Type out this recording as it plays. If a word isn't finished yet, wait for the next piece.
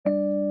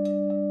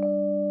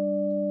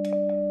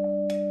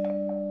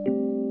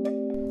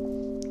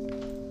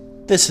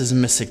This is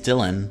Mystic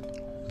Dylan,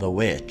 the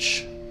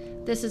witch.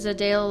 This is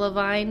Adela,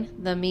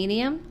 the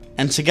medium.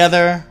 And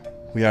together,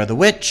 we are the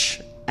witch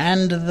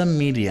and the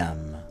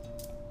medium.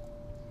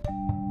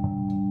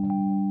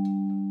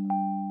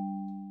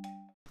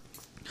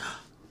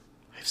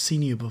 I've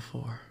seen you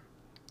before.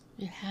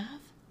 You have?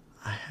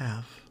 I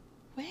have.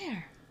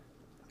 Where?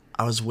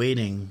 I was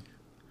waiting.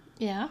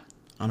 Yeah.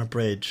 On a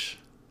bridge.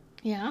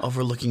 Yeah.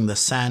 Overlooking the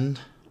Seine.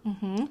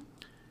 Mm-hmm.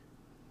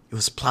 It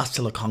was Place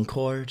de la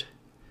Concorde.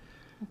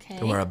 Okay.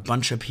 There were a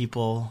bunch of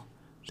people.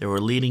 They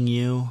were leading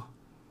you.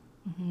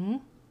 Mm-hmm.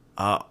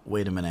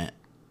 Wait a minute.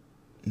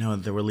 No,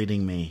 they were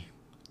leading me.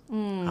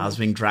 I was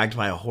being dragged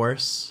by a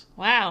horse.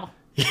 Wow.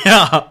 Yeah.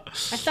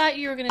 I thought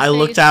you were going to say... I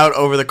looked out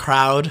over the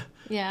crowd.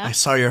 Yeah. I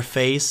saw your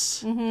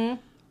face.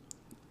 Mm-hmm.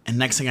 And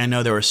next thing I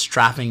know, they were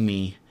strapping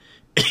me.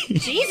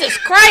 Jesus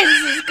Christ,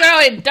 this is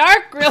going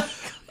dark real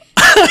quick.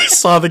 I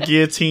saw the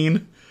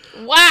guillotine.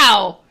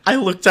 Wow. I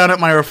looked down at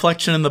my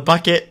reflection in the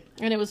bucket.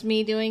 And it was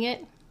me doing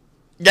it?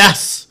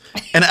 Yes.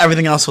 And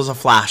everything else was a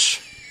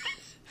flash.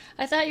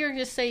 I thought you were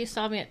going to say you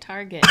saw me at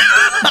Target.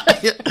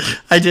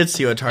 I did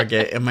see you at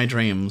Target in my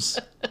dreams.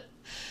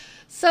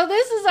 So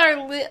this is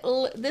our leading...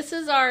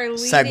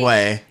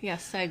 Segue.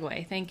 Yes,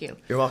 segue. Thank you.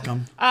 You're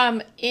welcome.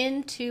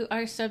 Into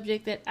our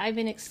subject that I've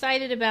been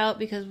excited about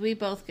because we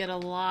both get a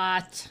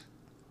lot...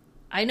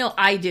 I know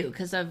I do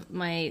because of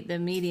the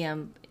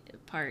medium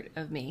part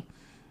of me,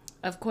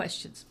 of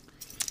questions.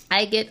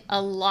 I get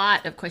a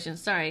lot of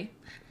questions. Sorry.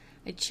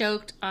 I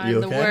choked on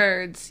the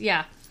words.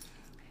 Yeah.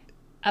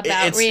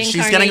 About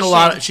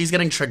reincarnation. She's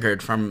getting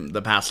triggered from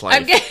the past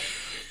life. Okay.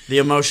 The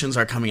emotions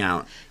are coming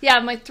out. Yeah,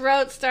 my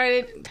throat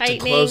started tightening.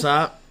 To close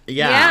up?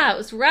 Yeah. Yeah, it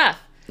was rough.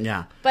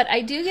 Yeah. But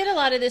I do get a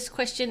lot of this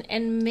question,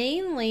 and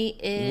mainly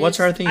is... What's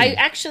our theme?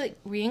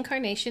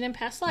 Reincarnation and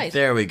past life.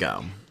 There we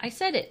go. I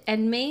said it.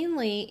 And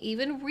mainly,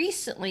 even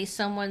recently,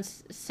 someone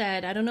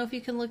said, I don't know if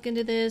you can look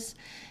into this,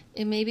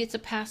 and maybe it's a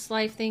past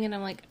life thing, and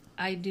I'm like,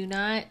 I do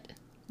not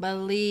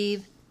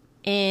believe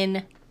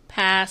in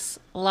past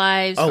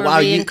lives or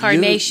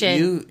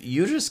reincarnation.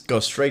 You just go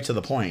straight to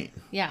the point.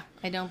 Yeah,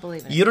 I don't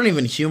believe in it. You don't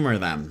even humor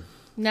them.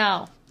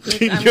 No.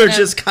 You're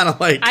just kind of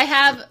like...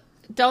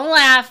 Don't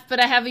laugh, but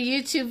I have a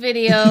YouTube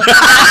video.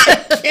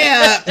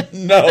 Yeah,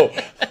 no.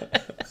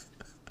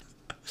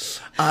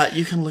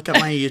 You can look at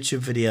my YouTube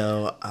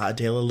video.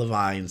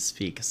 Adela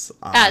speaks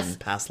on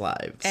past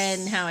lives.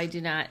 And how I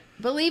do not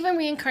believe in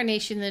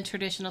reincarnation in the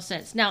traditional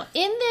sense. Now,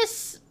 in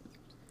this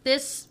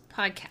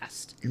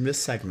podcast... In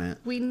this segment...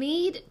 We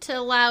need to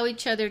allow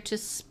each other to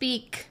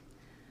speak.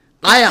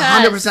 I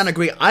 100%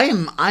 agree. I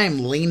am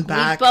lean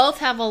back. We both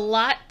have a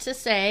lot to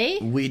say.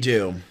 We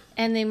do.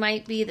 And they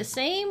might be the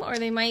same, or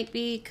they might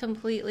be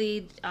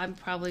completely... I'm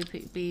probably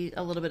be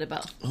a little bit of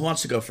both. Who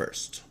wants to go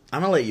first?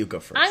 I'm going to let you go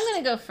first. I'm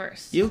going to go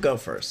first. You go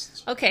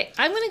first. Okay,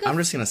 I'm going to go... I'm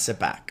just going to sit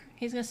back.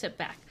 He's going to sit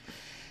back.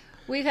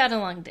 We've had a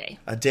long day.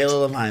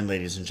 Adela,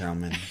 ladies and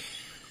gentlemen,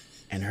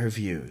 and her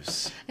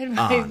views. And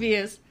my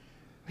views.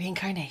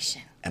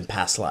 Reincarnation. And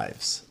past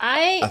lives.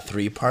 A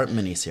 3-part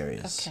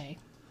miniseries. Okay.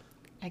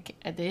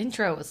 The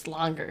intro was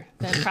longer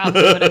than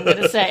probably what I'm going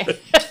to say.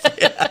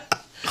 Yeah.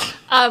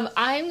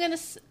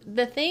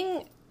 The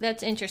thing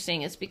that's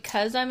interesting is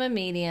because I'm a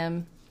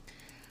medium,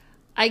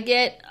 I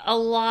get a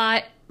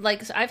lot,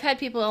 like I've had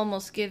people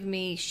almost give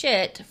me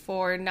shit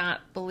for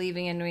not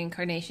believing in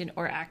reincarnation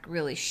or act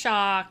really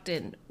shocked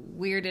and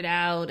weirded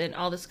out and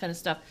all this kind of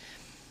stuff.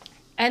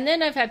 And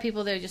then I've had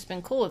people that have just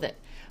been cool with it.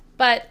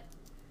 But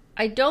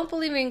I don't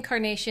believe in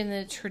reincarnation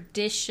in the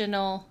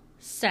traditional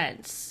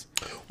sense.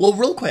 Well,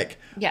 real quick.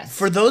 Yes.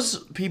 For those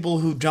people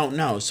who don't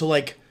know, so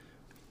like,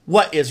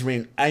 what is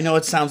I know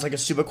it sounds like a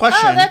stupid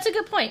question. Oh, that's a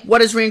good point.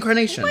 What is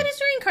reincarnation? What is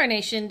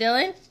reincarnation,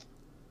 Dylan?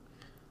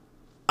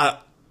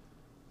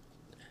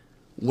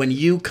 When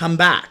you come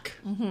back.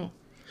 Mm-hmm.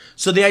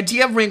 So the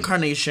idea of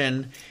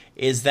reincarnation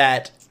is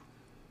that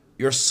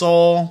your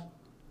soul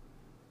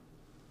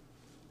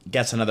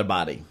gets another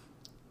body.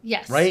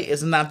 Yes. Right?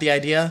 Isn't that the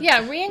idea?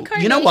 Yeah,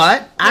 reincarnation. You know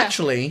what? Yeah.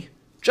 Actually,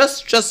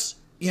 just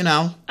you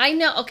know. I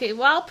know. Okay,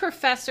 well,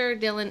 Professor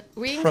Dylan,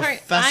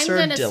 I'm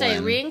going to say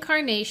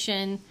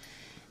reincarnation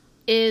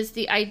is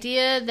the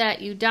idea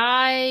that you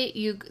die.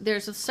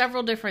 There's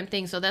several different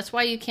things, so that's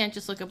why you can't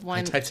just look up one.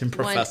 I typed in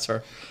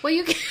professor. Well,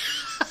 you can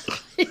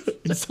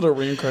instead of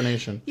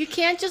reincarnation. You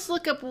can't just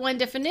look up one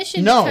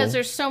definition no. because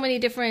there's so many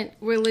different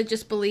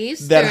religious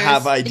beliefs that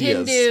have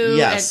ideas. Hindu,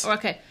 yes.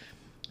 Okay,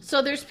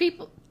 so there's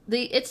people.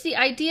 It's the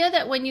idea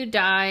that when you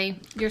die,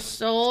 your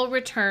soul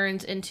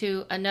returns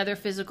into another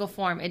physical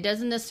form. It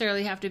doesn't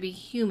necessarily have to be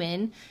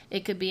human.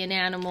 It could be an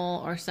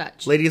animal or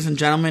such. Ladies and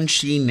gentlemen,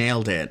 she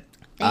nailed it.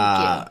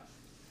 Thank you.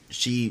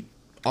 She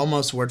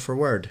almost word for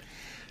word.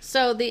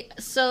 So the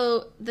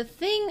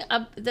thing,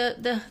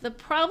 the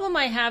problem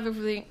I have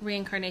with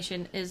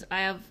reincarnation is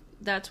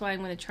that's why I'm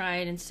going to try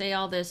it and say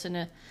all this in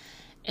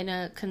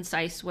a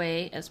concise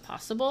way as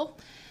possible.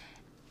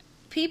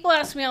 People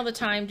ask me all the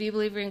time, do you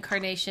believe in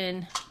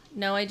reincarnation?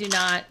 No, I do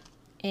not.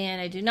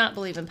 And I do not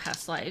believe in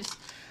past lives.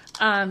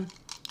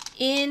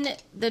 in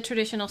the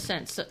traditional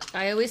sense. So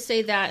I always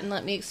say that, and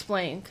let me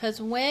explain.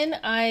 Because when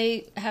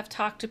I have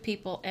talked to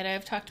people, and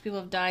I've talked to people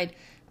who have died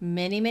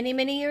many, many,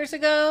 many years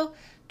ago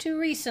to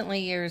recently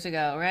years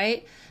ago,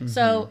 right? Mm-hmm.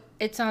 So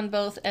it's on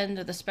both ends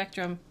of the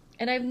spectrum.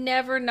 And I've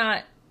never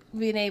not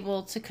been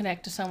able to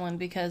connect to someone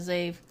because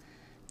they've,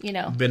 been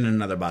in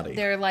another body.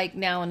 They're like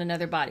now in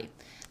another body.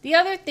 The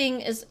other thing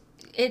is,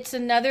 it's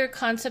another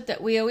concept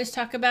that we always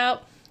talk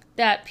about,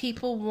 that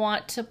people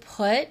want to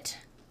put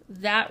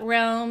that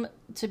realm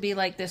to be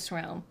like this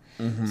realm.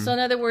 Mm-hmm. So in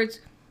other words,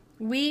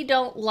 we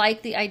don't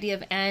like the idea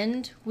of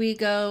end. We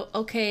go,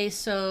 okay,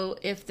 so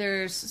if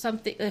there's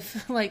something,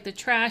 if like the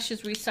trash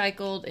is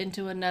recycled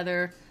into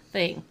another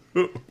thing.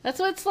 That's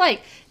what it's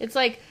like. It's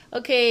like,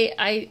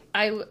 okay,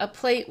 a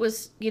plate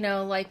was,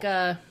 like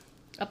a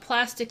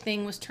plastic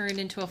thing was turned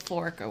into a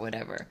fork or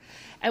whatever.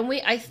 And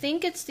I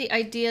think it's the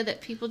idea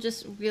that people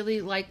just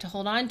really like to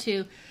hold on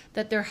to,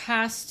 that there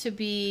has to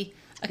be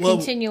a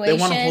continuation.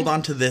 They want to hold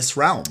on to this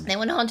realm. They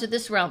want to hold on to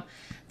this realm.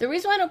 The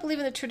reason why I don't believe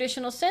in the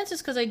traditional sense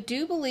is because I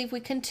do believe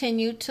we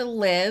continue to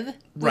live,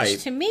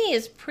 which to me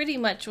is pretty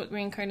much what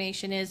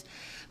reincarnation is.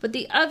 But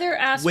the other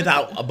aspect...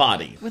 Without a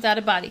body. Without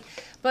a body.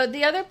 But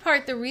the other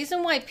part, the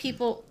reason why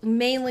people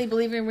mainly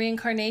believe in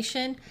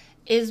reincarnation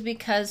is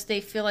because they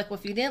feel like, well,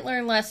 if you didn't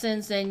learn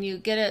lessons, then you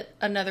get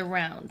another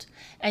round.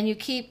 And you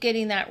keep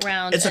getting that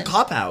round. It's a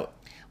cop-out.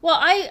 Well,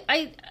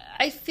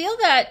 I feel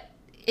that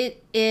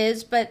it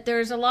is, but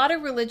there's a lot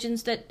of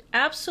religions that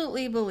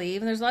absolutely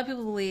believe, and there's a lot of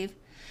people who believe,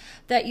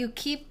 that you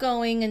keep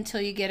going until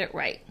you get it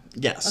right.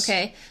 Yes.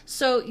 Okay?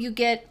 So you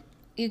get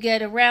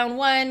a round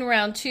 1,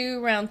 round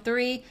 2, round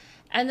 3.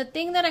 And the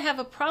thing that I have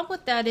a problem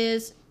with that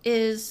is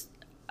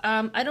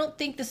I don't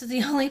think this is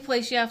the only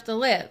place you have to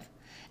live.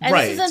 And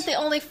this isn't the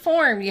only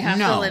form you have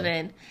to live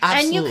in.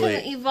 Absolutely. And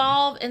you can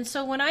evolve. And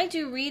so when I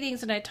do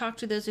readings and I talk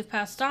to those who've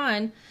passed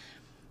on,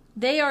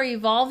 they are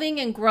evolving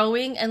and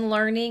growing and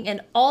learning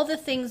and all the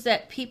things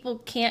that people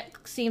can't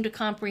seem to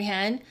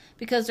comprehend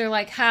because they're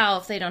like, how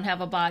if they don't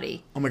have a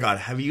body? Oh my God.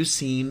 Have you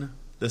seen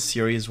the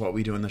series What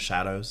We Do in the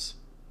Shadows?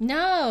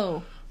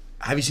 No.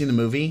 Have you seen the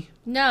movie?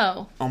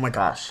 No. Oh my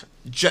gosh.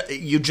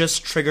 You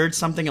just triggered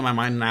something in my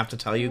mind and I have to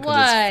tell you because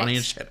it's funny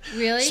as shit.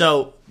 Really?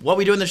 So, What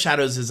We Do in the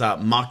Shadows is a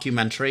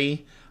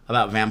mockumentary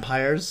about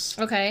vampires.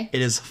 Okay.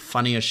 It is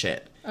funny as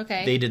shit.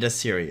 Okay. They did a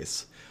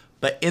series.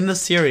 But in the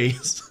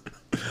series,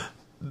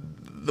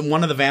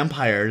 one of the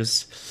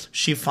vampires,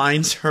 she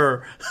finds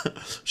her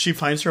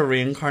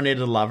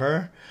reincarnated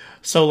lover.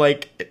 So,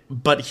 like,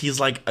 but he's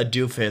like a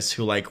doofus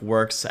who, like,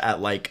 works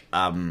at, like,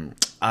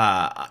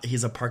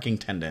 he's a parking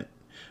attendant.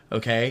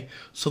 Okay?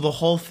 So the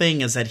whole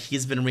thing is that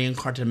he's been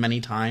reincarnated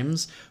many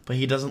times, but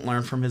he doesn't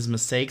learn from his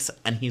mistakes,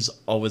 and he's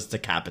always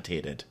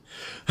decapitated.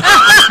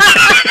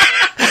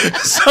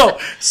 So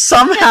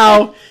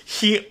somehow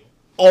he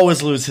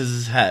always loses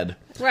his head.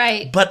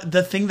 Right. But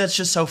the thing that's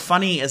just so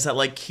funny is that,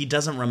 like, he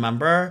doesn't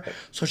remember,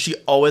 so she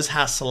always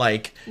has to,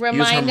 like,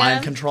 use her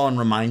mind control and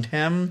remind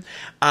him.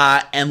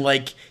 And,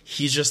 like,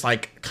 he's just,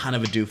 like, kind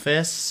of a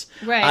doofus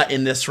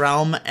in this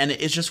realm. And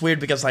it's just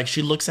weird because, like,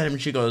 she looks at him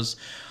and she goes,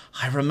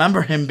 I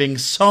remember him being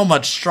so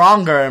much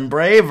stronger and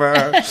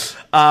braver.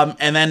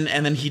 And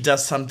then he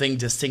does something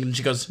distinct and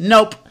she goes,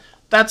 nope,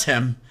 that's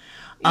him.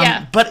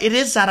 But it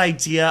is that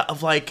idea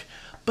of, like,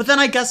 but then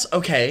I guess,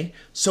 okay,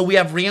 so we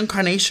have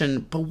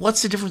reincarnation, but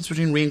what's the difference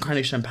between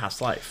reincarnation and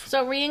past life?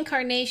 So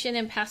reincarnation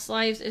and past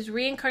lives is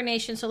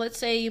reincarnation. So let's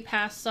say you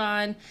pass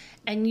on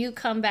and you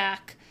come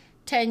back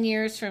 10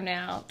 years from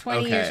now,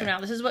 20 years from now.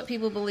 This is what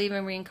people believe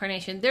in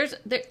reincarnation.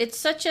 It's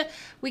such a,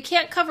 we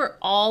can't cover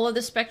all of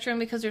the spectrum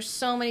because there's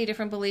so many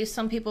different beliefs.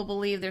 Some people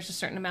believe there's a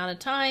certain amount of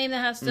time that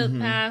has to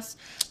pass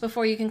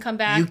before you can come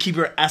back. You keep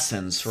your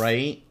essence,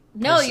 right?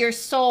 No, your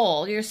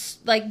soul. Your,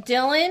 like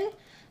Dylan,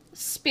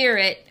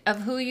 spirit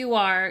of who you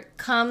are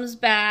comes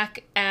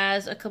back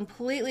as a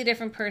completely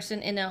different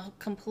person in a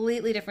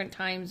completely different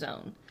time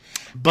zone.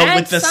 But and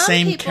with the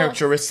same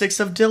characteristics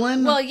of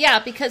Dylan? Well, yeah,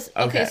 because,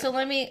 okay, so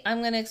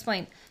I'm going to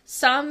explain.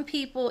 Some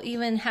people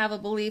even have a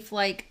belief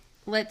like,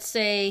 let's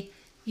say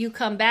you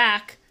come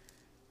back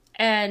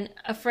and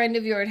a friend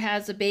of yours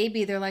has a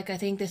baby. They're like, I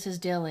think this is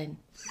Dylan.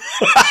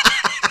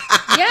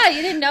 Yeah,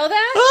 you didn't know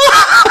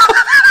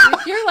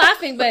that? You're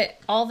laughing, but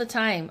all the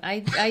time.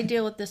 I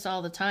deal with this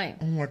all the time.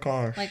 Oh my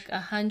gosh. Like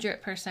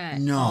 100%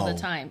 no. all the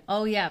time.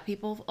 Oh yeah,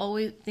 people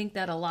always think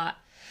that a lot.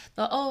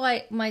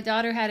 My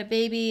daughter had a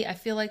baby. I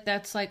feel like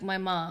that's like my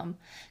mom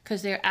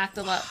because they act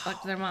a lot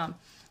like their mom.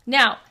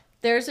 Now,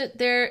 there's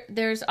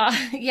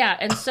yeah,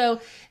 and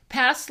so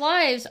past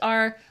lives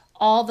are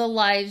all the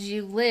lives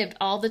you lived,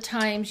 all the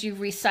times you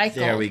recycled.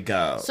 There we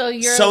go. So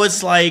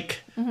it's like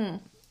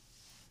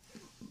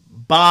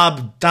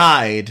Bob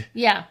died.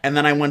 Yeah. And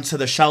then I went to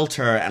the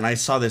shelter and I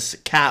saw this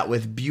cat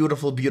with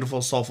beautiful,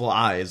 beautiful, soulful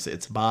eyes.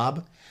 It's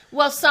Bob.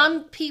 Well,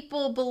 some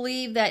people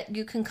believe that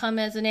you can come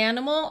as an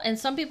animal, and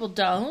some people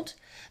don't.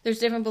 There's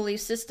different belief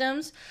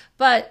systems,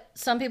 but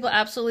some people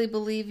absolutely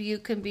believe you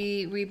can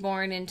be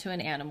reborn into an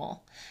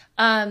animal.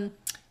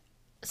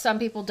 Some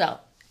people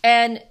don't.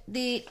 And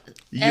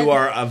you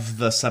are of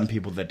the some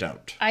people that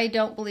don't. I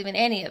don't believe in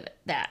any of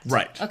that.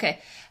 Right. Okay.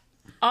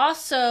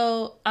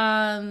 Also,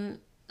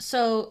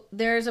 so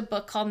there's a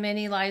book called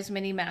Many Lives,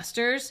 Many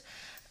Masters.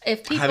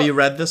 Have you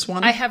read this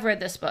one? I have read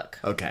this book.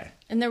 Okay.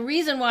 And the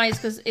reason why is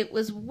because it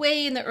was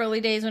way in the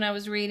early days when I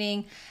was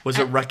reading. Was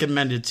it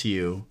recommended to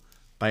you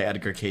by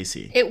Edgar Cayce?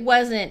 It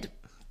wasn't.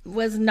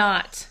 Was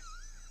not.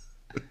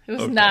 It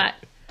was not.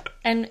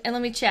 And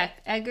let me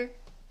check. Edgar?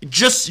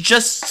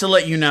 Just to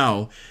let you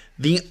know,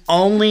 the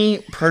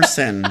only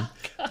person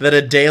that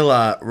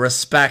Adela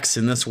respects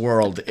in this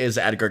world is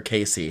Edgar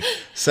Cayce.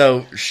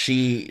 So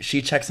she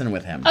checks in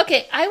with him.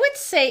 Okay, I would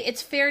say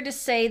it's fair to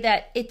say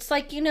that it's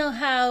like, you know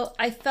how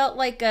I felt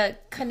like a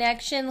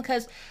connection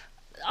because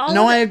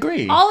I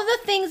agree. All of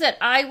the things that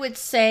I would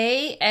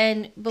say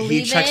and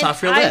believe he checks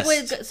off your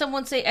list.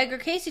 Someone say Edgar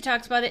Cayce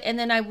talks about it, and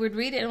then I would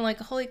read it and I'm like,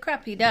 holy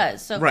crap, he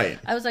does. So right.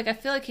 I was like, I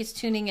feel like he's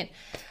tuning in.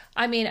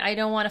 I mean, I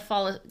don't want to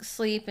fall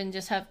asleep and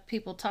just have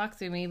people talk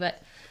through me,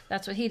 but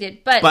that's what he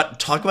did.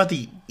 But talk about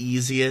the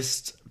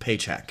easiest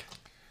paycheck.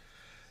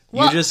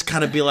 Well, you just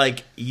kind of be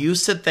like, you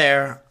sit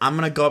there, I'm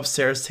going to go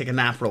upstairs, take a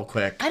nap real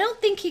quick. I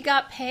don't think he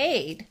got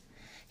paid.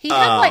 He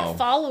had like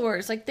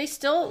followers. Like they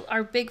still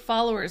are big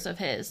followers of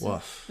his.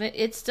 Woof.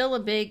 It's still a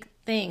big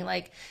thing.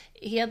 Like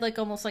he had like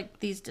almost like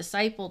these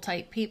disciple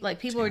type people. Like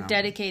people were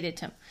dedicated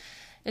to him.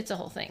 It's a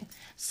whole thing.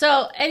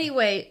 So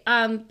anyway,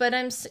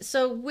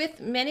 so with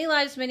Many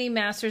Lives, Many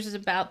Masters is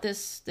about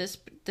this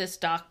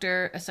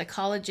doctor, a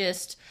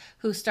psychologist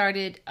who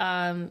started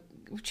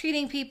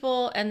treating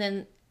people, and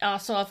then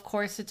also, of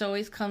course, it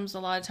always comes a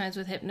lot of times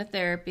with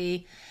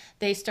hypnotherapy.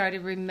 They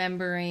started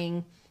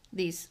remembering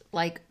these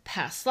like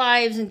past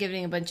lives and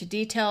giving a bunch of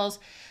details.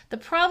 The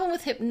problem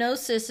with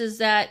hypnosis is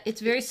that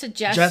it's very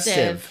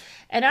suggestive.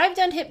 And I've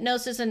done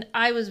hypnosis and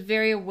I was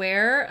very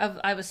aware of,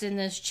 I was in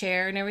this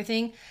chair and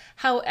everything.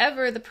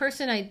 However, the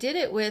person I did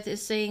it with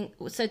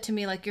said to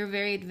me, like, you're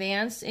very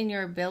advanced in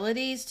your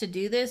abilities to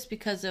do this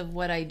because of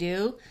what I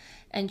do.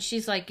 And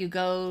she's like, you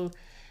go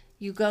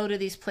to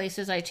these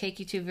places I take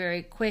you to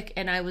very quick.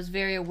 And I was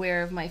very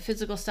aware of my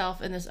physical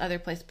self in this other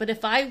place. But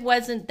if I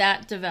wasn't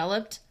that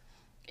developed,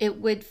 it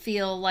would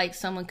feel like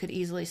someone could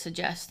easily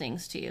suggest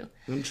things to you.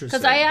 Interesting.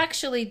 Because I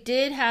actually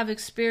did have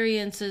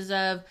experiences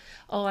of,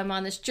 I'm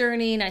on this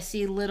journey and I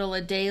see little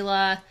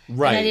Adela.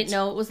 Right. And I didn't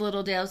know it was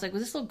little Adela. I was like,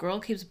 this little girl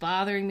keeps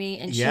bothering me.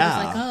 And she was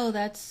like,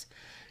 that's,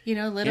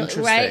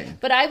 little, right?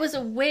 But I was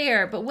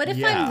aware. But what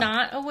if I'm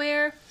not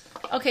aware?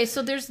 Okay,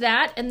 so there's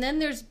that. And then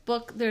there's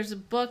a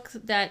book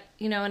that,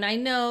 and I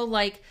know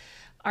like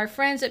our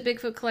friends at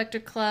Bigfoot Collector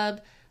Club,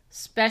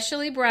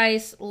 especially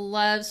Bryce,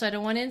 loves, so I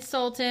don't want to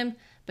insult him,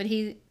 but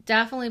he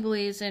definitely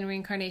believes in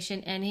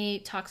reincarnation, and he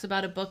talks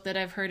about a book that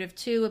I've heard of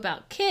too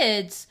about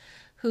kids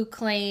who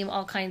claim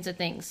all kinds of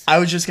things. I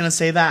was just going to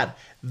say that.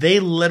 They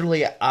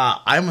literally,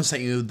 I almost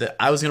sent you that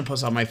I was going to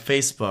post on my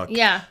Facebook.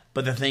 Yeah.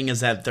 But the thing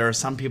is that there are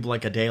some people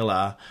like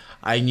Adela,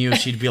 I knew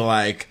she'd be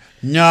like,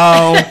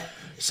 no.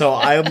 So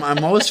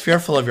I'm always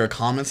fearful of your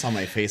comments on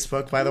my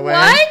Facebook, by the way.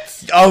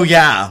 What? Oh,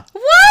 yeah.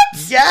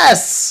 What?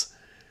 Yes.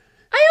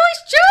 I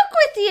always joke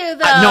with you,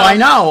 though.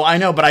 No, I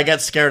know, but I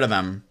get scared of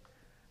them.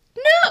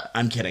 No.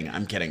 I'm kidding.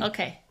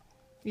 Okay.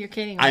 You're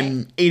kidding, right?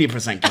 I'm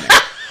 80% kidding.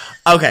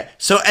 Okay,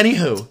 so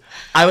anywho,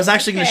 I was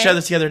actually going to share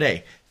this the other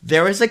day.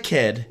 There is a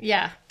kid.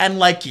 Yeah. And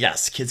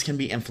yes, kids can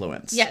be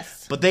influenced.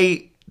 Yes. But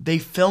they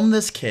filmed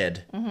this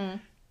kid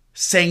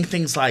saying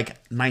things like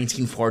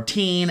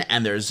 1914,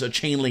 and there's a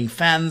chain link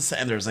fence,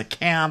 and there's a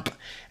camp,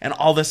 and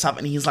all this stuff,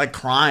 and he's like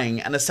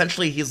crying, and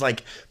essentially he's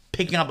like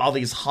picking up all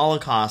these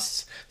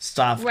Holocaust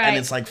stuff, and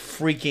it's like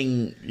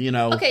freaking,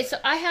 Okay, so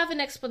I have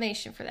an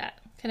explanation for that.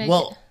 Can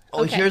I?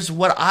 Here's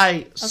what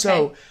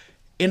so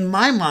in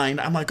my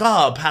mind, I'm like,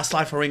 past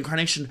life or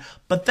reincarnation,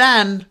 but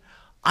then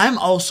I'm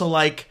also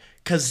like,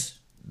 because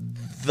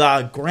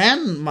the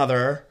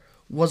grandmother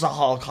was a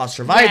Holocaust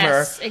survivor,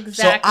 yes,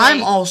 exactly. So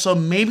I'm also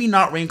maybe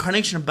not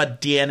reincarnation,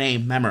 but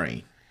DNA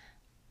memory.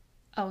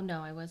 Oh,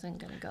 no, I wasn't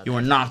going to go there. You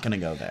were not going to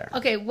go there.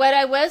 Okay, what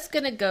I was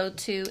going to go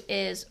to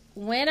is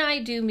when I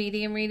do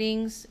medium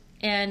readings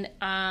and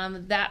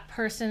that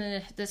person,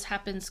 and this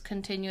happens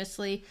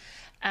continuously,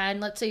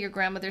 and let's say your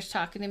grandmother's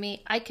talking to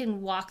me, I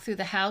can walk through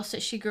the house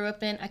that she grew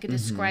up in. I can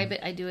describe it.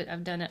 I do it.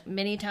 I've done it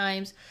many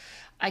times.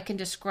 I can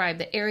describe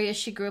the area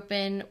she grew up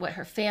in, what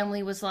her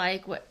family was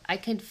like, what I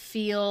can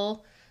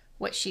feel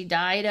what she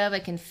died of. I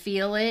can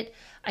feel it.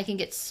 I can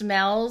get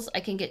smells.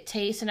 I can get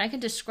taste, and I can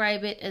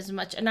describe it as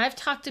much. And I've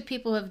talked to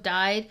people who have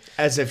died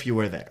as if you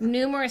were there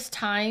numerous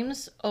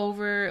times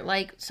over,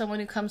 like someone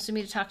who comes to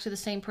me to talk to the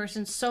same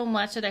person so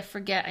much that I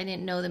forget I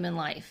didn't know them in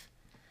life.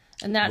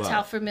 And that's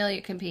how familiar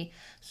it can be.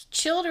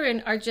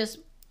 Children are just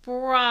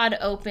broad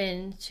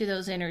open to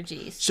those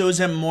energies. So is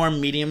it more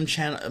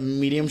mediumship?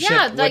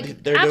 Yeah,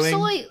 like they're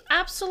doing?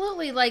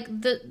 Absolutely. Like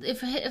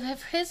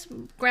if his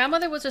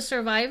grandmother was a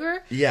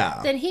survivor,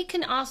 then he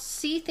can also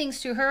see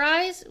things through her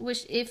eyes,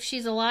 which if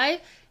she's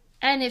alive,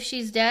 and if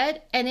she's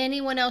dead, and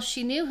anyone else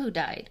she knew who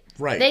died.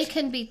 Right. They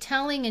can be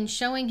telling and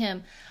showing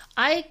him.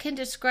 I can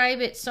describe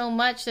it so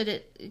much that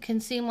it can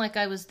seem like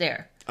I was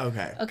there.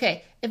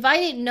 Okay. If I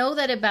didn't know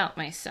that about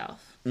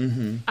myself,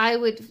 I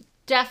would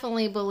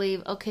definitely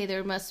believe, okay,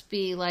 there must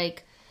be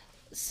like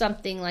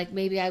something like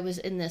maybe I was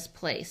in this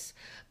place.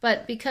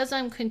 But because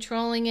I'm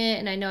controlling it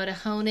and I know how to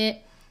hone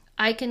it,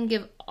 I can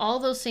give all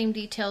those same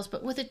details.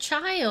 But with a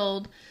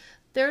child,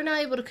 they're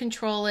not able to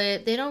control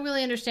it. They don't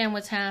really understand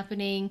what's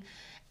happening.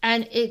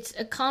 And it's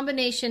a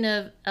combination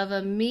of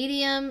a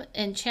medium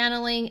and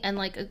channeling and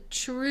like a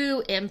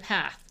true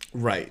empath.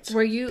 Right.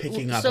 Where you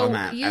picking up on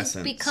that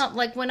essence. Become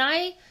like when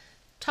I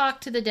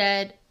talk to the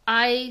dead,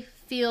 I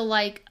feel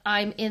like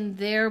I'm in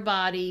their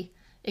body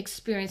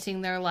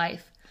experiencing their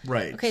life.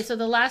 Right. Okay, so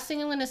the last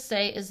thing I'm going to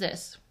say is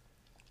this.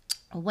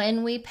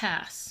 When we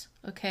pass,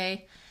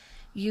 okay,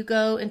 you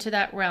go into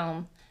that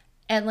realm,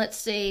 and let's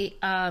say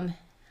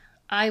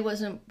I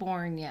wasn't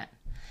born yet,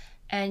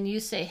 and you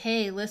say,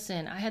 hey,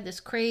 listen, I had this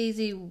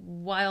crazy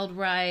wild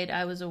ride.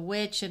 I was a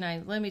witch,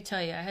 and let me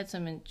tell you, I had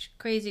some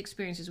crazy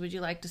experiences. Would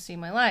you like to see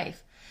my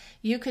life?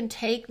 You can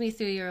take me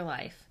through your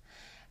life.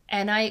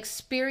 And I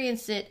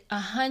experience it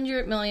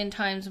 100 million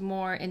times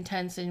more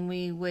intense than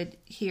we would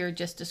hear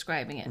just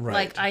describing it. Right.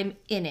 Like I'm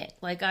in it.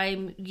 Like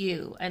I'm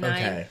you. And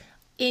okay.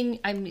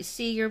 I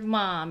see your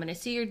mom and I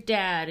see your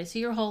dad. I see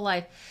your whole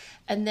life.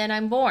 And then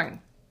I'm born.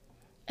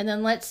 And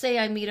then let's say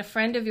I meet a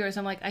friend of yours.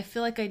 I'm like, I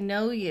feel like I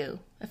know you.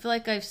 I feel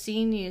like I've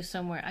seen you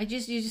somewhere.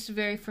 You're just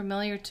very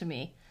familiar to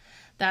me.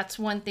 That's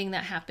one thing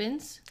that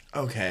happens.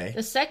 Okay.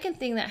 The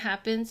second thing that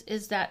happens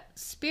is that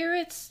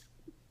spirits,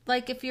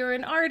 like if you're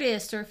an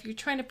artist or if you're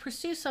trying to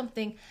pursue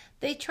something,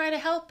 they try to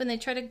help and they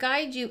try to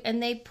guide you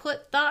and they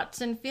put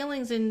thoughts and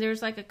feelings and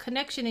there's like a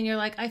connection and you're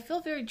like, I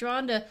feel very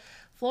drawn to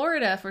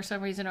Florida for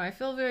some reason, or I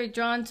feel very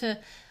drawn to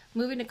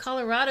moving to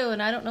Colorado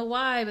and I don't know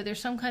why, but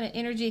there's some kind of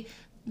energy.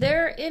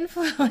 They're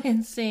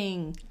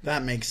influencing.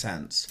 That makes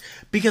sense.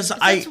 Because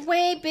it's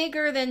way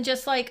bigger than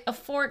just like a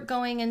fork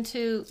going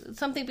into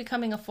something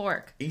becoming a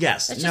fork.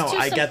 Yes. It's just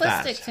I get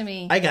that. to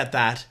me. I get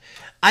that.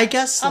 I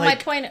guess my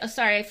point,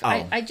 sorry,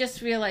 I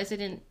just realized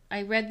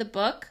I read the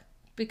book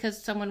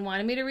because someone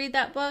wanted me to read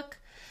that book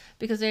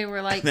because they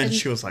were like... And then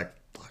she was like...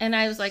 And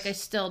I was like, I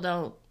still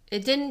don't...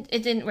 It didn't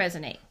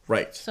resonate.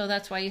 Right. So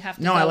that's why you have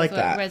to go I like with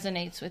that. What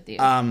resonates with you.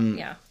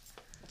 Yeah.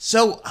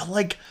 So,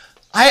 like,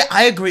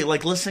 I agree.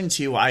 Like, listening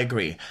to you, I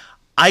agree.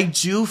 I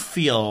do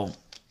feel...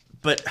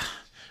 But...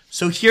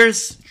 So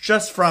here's...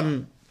 Just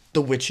from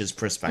the witch's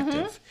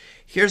perspective.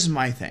 Here's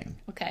my thing.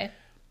 Okay.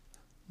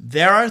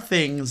 There are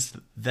things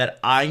that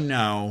I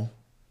know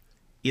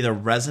either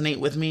resonate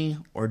with me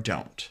or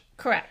don't.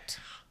 Correct.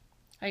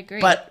 I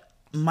agree. But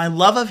my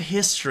love of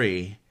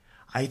history,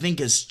 I think,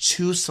 is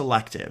too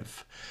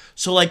selective.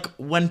 So, like,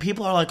 when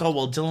people are like, oh,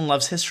 well, Dylan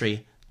loves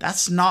history,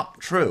 that's not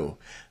true.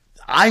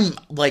 I'm,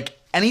 like,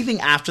 anything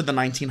after the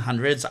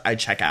 1900s, I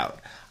check out.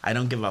 I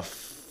don't give a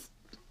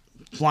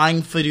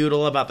flying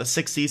fadoodle about the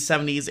 60s,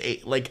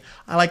 70s, like,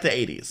 I like the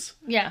 80s.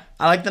 Yeah.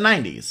 I like the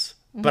 90s.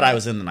 But I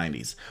was in the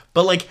 90s.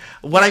 But, like,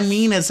 what I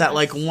mean is that,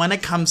 like, when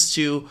it comes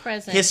to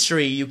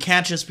history, you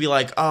can't just be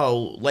like,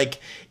 oh, like,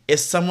 if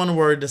someone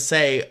were to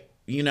say,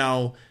 you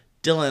know,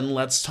 Dylan,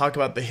 let's talk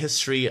about the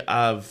history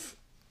of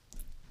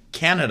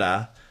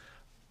Canada,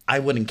 I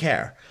wouldn't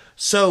care.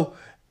 So,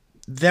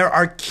 there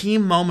are key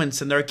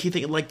moments and there are key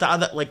things,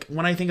 like,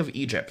 when I think of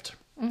Egypt.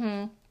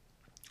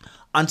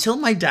 Until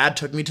my dad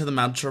took me to the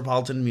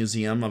Metropolitan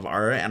Museum of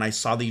Art and I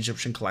saw the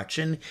Egyptian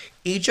collection,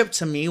 Egypt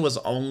to me was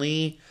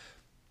only...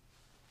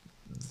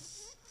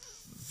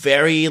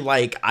 very,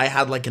 like, I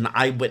had, like, an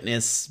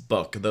eyewitness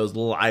book, those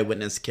little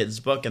eyewitness kids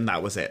book, and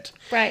that was it.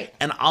 Right.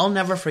 And I'll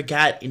never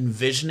forget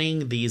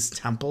envisioning these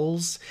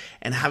temples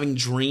and having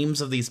dreams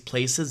of these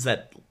places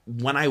that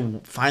when I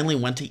finally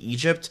went to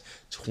Egypt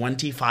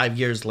 25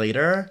 years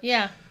later,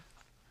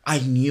 I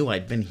knew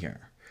I'd been here.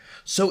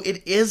 So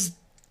it is,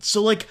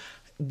 so, like,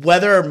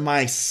 whether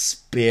my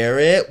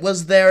spirit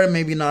was there,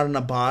 maybe not in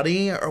a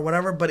body or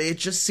whatever, but it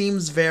just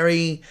seems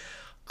very,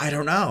 I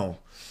don't know.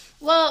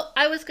 Well,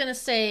 I was going to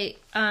say,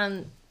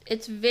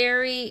 it's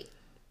very,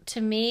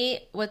 to me,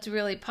 what's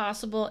really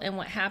possible and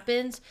what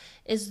happens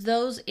is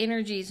those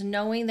energies,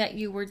 knowing that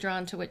you were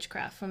drawn to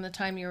witchcraft from the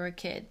time you were a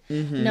kid,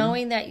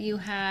 knowing that you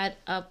had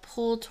a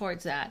pull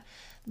towards that,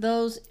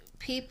 those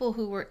people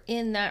who were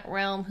in that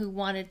realm who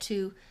wanted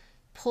to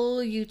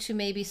pull you to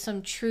maybe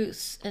some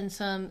truths and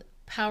some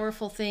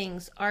powerful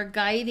things are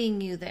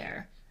guiding you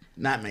there.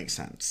 That makes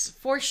sense.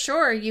 For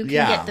sure, you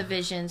can get the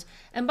visions.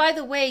 And by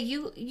the way,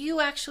 you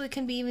actually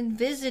can be even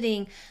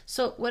visiting.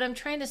 So what I'm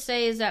trying to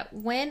say is that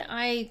when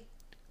I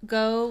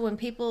go,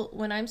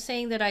 when I'm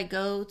saying that I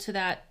go to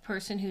that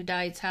person who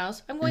died's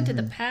house, I'm going to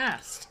the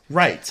past.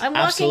 Right. I'm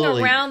walking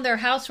around their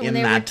house from when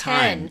they were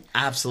 10.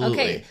 Absolutely.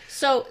 Okay,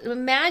 so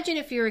imagine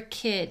if you're a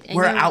kid. And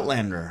we're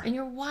Outlander. And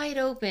you're wide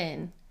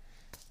open.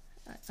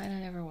 I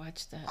don't ever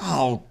watch that.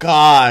 Oh,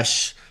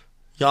 gosh.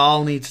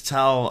 Y'all need to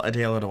tell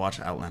Adela to watch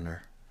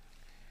Outlander.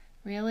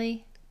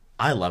 Really?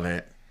 I love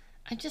it.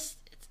 Is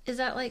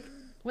that like,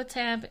 what's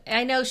happening?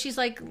 I know she's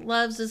like,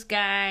 loves this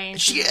guy.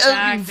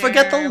 And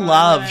forget the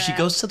love. She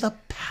goes to the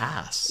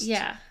past.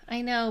 Yeah.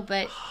 I know,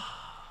 but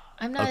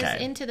I'm not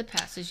as into the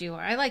past as you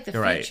are. I like the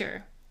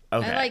future. Right.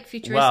 Okay. I like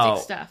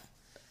futuristic stuff.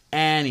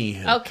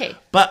 Anywho. Okay.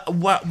 But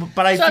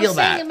I so feel I'm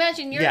that. saying,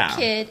 imagine you're a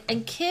kid,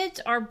 and kids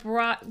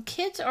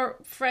are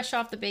fresh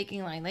off the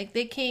baking line. Like,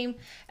 they came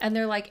and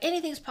they're like,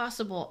 anything's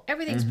possible.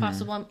 Everything's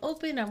possible. I'm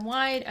open. I'm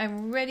wide.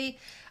 I'm ready.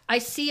 I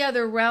see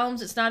other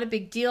realms. It's not a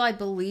big deal. I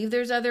believe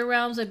there's other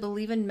realms. I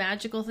believe in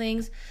magical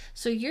things.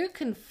 So you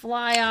can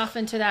fly off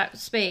into that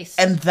space.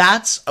 And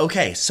that's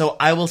okay. So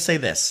I will say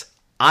this.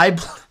 I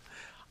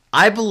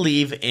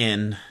believe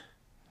in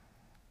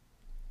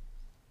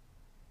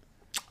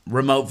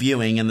remote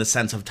viewing in the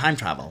sense of time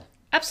travel.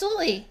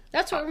 Absolutely.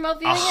 That's what remote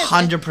viewing is.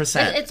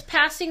 100%. It's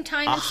passing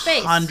time and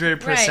space.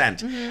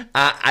 100%. Right.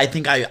 I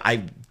think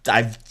I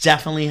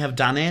definitely have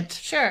done it.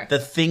 Sure. The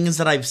things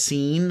that I've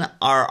seen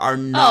are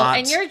not... Oh,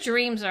 and your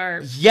dreams are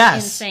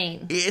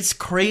insane. It's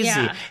crazy.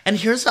 Yeah. And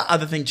here's the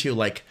other thing, too.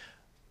 Like,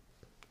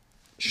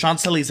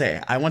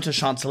 Champs-Élysées. I went to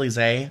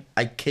Champs-Élysées.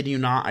 I kid you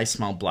not, I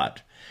smelled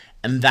blood.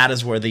 And that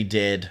is where they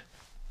did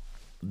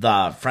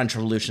the French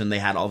Revolution. They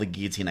had all the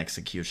guillotine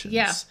executions.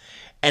 Yeah.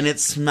 And it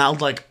smelled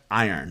like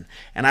iron.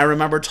 And I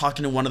remember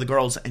talking to one of the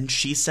girls, and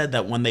she said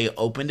that when they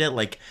opened it,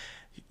 like,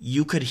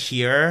 you could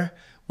hear...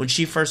 When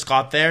she first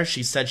got there,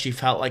 she said she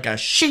felt like a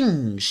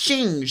shing,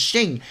 shing,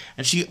 shing.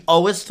 And she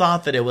always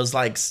thought that it was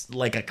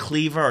like a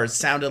cleaver or it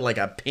sounded like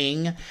a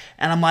ping.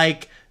 And I'm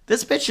like,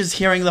 this bitch is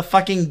hearing the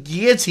fucking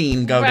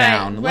guillotine go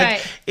down.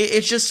 Like,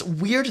 it's just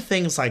weird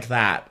things like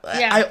that.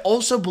 Yeah. I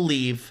also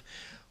believe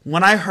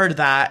when I heard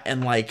that,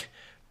 and like,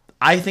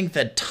 I think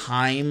that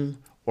time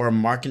or a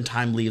mark in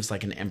time leaves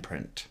like an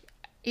imprint.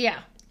 Yeah.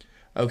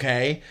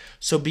 Okay?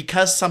 So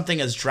because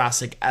something as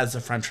drastic as the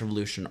French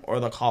Revolution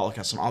or the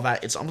Holocaust and all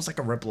that, it's almost like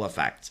a ripple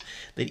effect.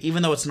 That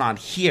even though it's not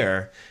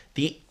here,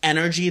 the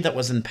energy that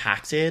was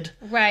impacted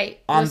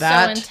on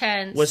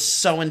that was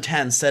so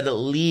intense that it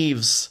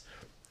leaves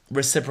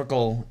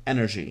reciprocal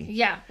energy.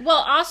 Yeah.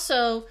 Well,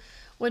 also,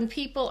 when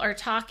people are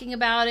talking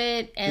about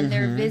it and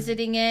they're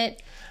visiting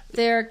it,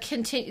 they're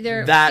feeding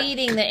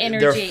the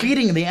energy. They're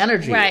feeding the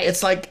energy. Right.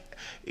 It's like,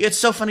 it's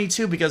so funny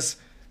too, because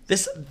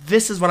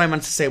this is what I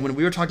meant to say when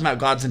we were talking about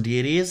gods and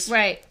deities.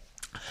 Right.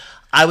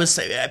 I was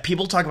saying,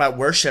 people talk about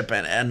worship,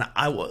 and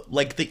I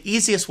like the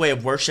easiest way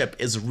of worship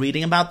is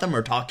reading about them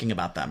or talking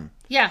about them.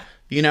 Yeah.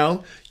 You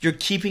know, you're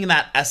keeping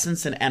that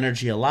essence and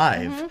energy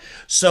alive.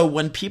 So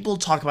when people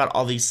talk about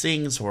all these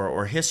things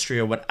or history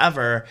or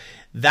whatever,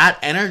 that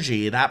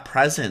energy, that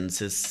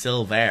presence is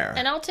still there.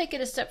 And I'll take it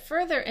a step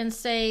further and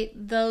say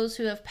those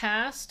who have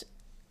passed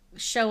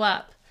show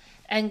up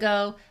and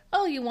go,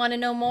 oh, you want to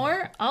know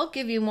more? I'll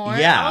give you more.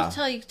 Yeah. I'll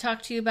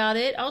talk to you about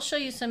it. I'll show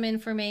you some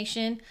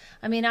information.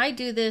 I mean, I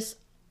do this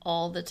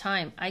all the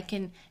time. I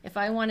can, if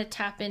I want to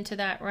tap into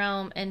that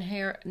realm and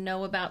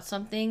know about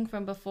something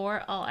from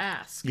before, I'll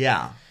ask.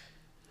 Yeah.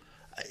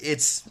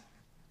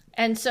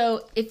 And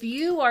so if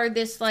you are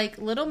this like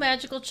little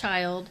magical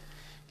child,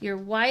 you're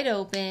wide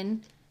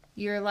open,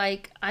 you're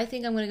like, I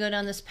think I'm going to go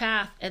down this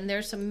path, and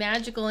there's some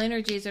magical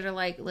energies that are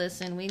like,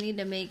 listen, we need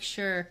to make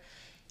sure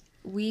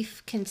they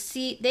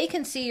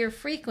can see your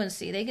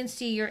frequency, they can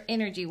see your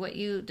energy, what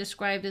you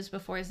described as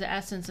before as the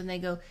essence, and they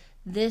go,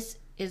 this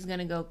is going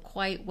to go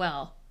quite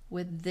well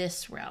with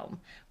this realm,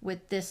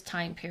 with this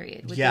time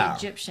period, with the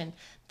Egyptian.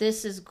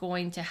 This is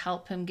going to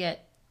help him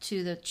get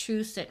to the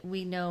truths that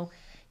we know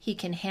he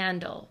can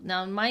handle.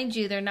 Now, mind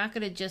you, they're not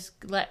going to just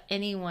let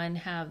anyone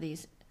have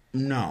these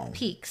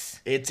peaks.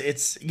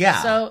 It's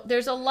So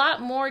there's a lot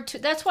more to,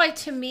 that's why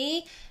to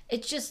me,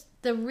 it's just,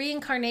 the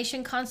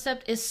reincarnation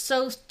concept is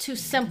so too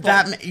simple.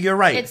 You're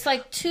right. It's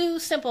like too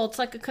simple. It's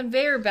like a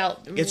conveyor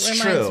belt. It's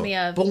reminds true. Me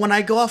of. But when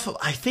I go off of,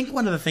 I think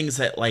one of the things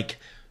that like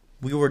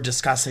we were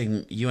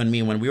discussing, you and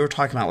me, when we were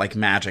talking about like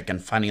magic and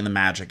finding the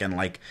magic, and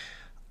like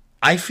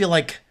I feel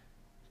like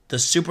the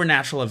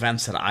supernatural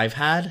events that I've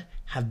had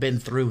have been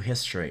through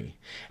history.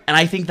 And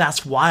I think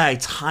that's why I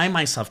tie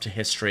myself to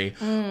history,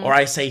 or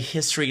I say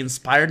history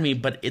inspired me,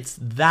 but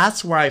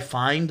that's where I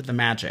find the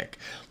magic.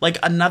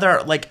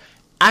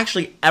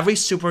 Actually, every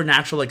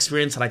supernatural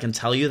experience that I can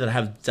tell you that I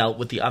have dealt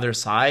with the other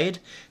side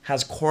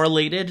has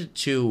correlated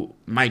to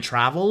my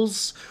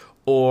travels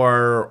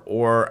or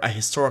a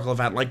historical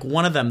event. Like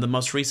one of them, the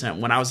most recent,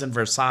 when I was in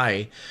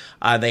Versailles,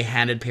 they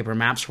handed paper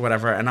maps or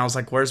whatever, and I was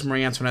like, where's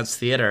Marie Antoinette's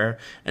theater?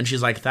 And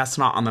she's like, that's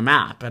not on the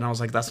map. And I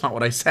was like, that's not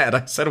what I said.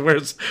 I said,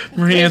 where's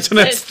Marie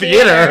Antoinette's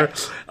theater?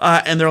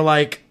 And they're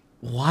like,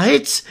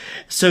 what?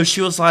 So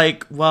she was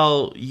like,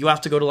 well, you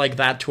have to go to like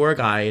that tour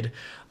guide,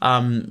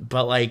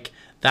 but like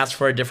that's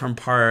for a different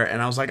part.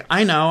 And I was like,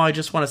 I know, I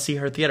just want to see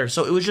her theater.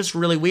 So it was just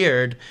really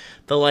weird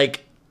that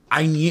like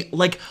I knew,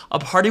 like a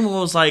part of me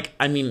was like,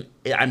 I mean,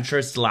 I'm sure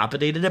it's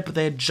dilapidated it, but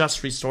they had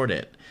just restored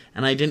it.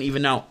 And I didn't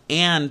even know.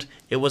 And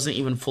it wasn't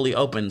even fully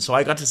open. So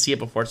I got to see it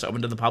before it's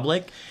open to the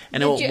public.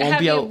 And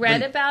Have you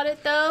read about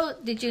it though?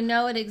 Did you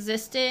know it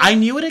existed? I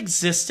knew it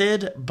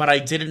existed, but I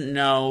didn't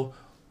know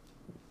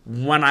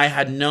when I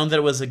had known that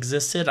it was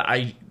existed,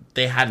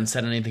 they hadn't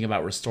said anything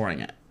about restoring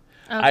it.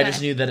 Okay. I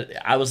just knew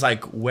that I was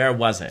like, where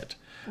was it?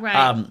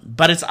 Right.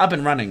 But it's up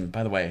and running,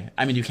 by the way.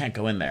 I mean, you can't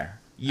go in there.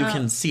 You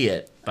can see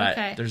it,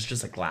 but there's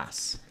just a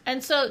glass.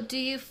 And so do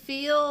you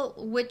feel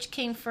which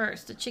came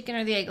first, the chicken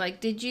or the egg?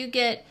 Like, did you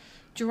get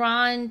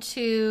drawn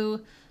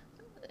to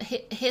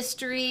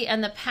history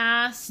and the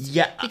past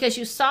because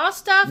you saw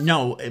stuff?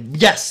 No.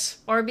 Yes.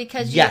 Or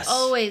because you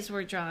always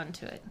were drawn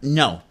to it?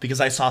 No, because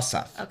I saw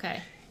stuff.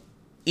 Okay.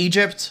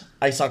 Egypt,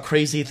 I saw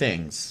crazy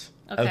things.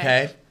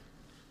 Okay?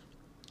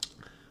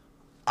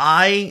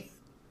 I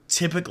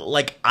typically,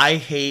 like, I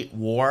hate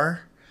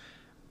war.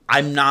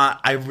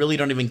 I really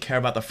don't even care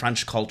about the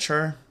French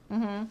culture.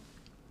 Mm-hmm.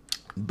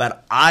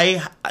 But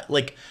I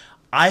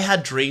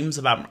had dreams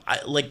about,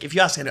 like, if you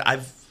ask me,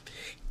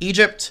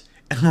 Egypt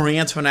and Marie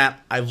Antoinette,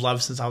 I've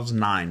loved since I was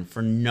 9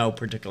 for no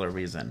particular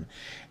reason.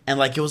 And,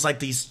 like, it was like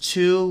these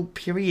two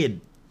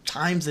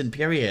times in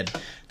period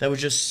that was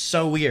just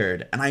so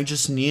weird. And I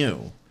just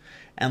knew.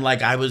 And,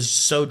 like, I was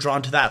so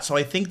drawn to that. So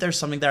I think there's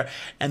something there.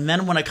 And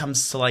then when it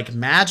comes to, like,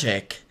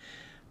 magic,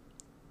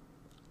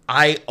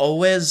 I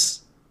always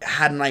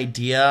had an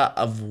idea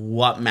of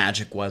what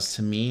magic was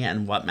to me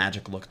and what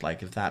magic looked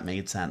like, if that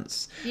made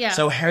sense. Yeah.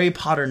 So Harry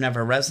Potter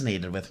never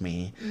resonated with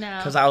me. No.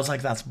 Because I was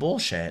like, that's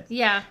bullshit.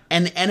 Yeah.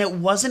 And it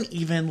wasn't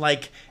even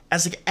like,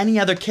 as like any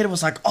other kid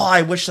was like, oh,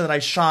 I wish that I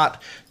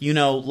shot,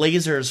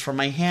 lasers from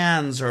my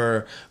hands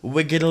or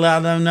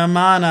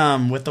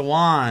Wigilamanum with the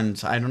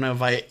wand. I don't know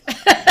if I...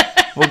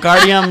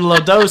 Wingardium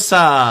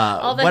Leviosa.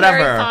 All the whatever.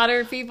 Harry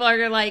Potter people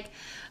are like,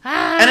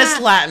 And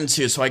it's Latin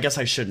too, so I guess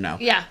I should know.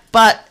 Yeah.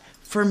 But...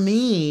 for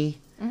me,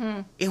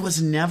 it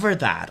was never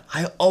that.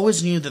 I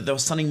always knew that there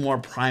was something more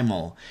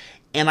primal.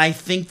 And I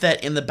think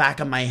that in the back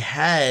of my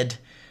head,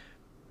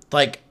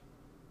 like,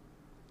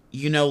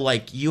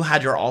 you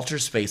had your altar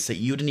space that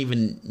you didn't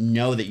even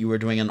know that you were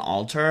doing an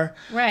altar.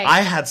 Right.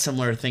 I had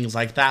similar things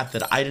like that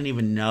I didn't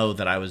even know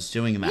that I was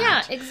doing that.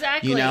 Yeah,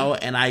 exactly.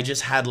 And I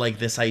just had, like,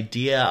 this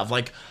idea of,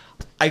 like,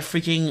 I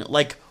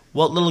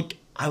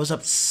was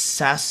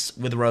obsessed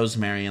with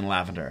rosemary and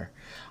lavender.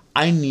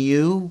 I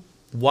knew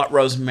what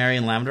rosemary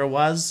and lavender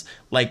was,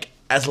 like,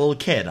 as a little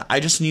kid. I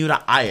just knew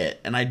to eye it,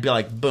 and I'd be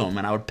like, boom,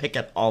 and I would pick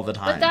it all the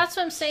time. But that's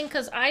what I'm saying,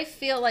 because I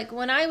feel like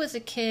when I was a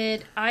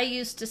kid, I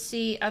used to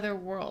see other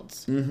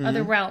worlds,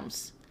 other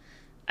realms,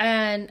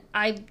 and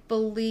I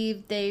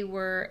believe they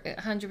were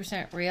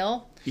 100%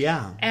 real.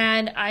 Yeah.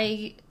 And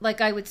I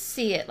would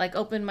see it, like,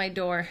 open my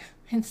door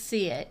and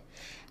see it.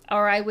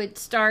 Or I would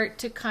start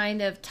to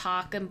kind of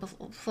talk and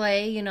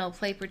play,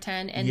 play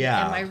pretend, and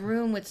my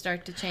room would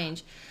start to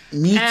change.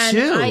 Me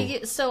too.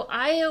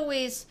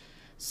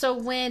 So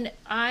when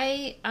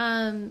I,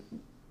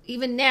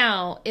 even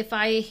now, if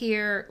I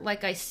hear,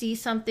 like, I see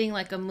something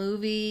like a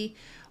movie,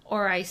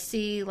 or I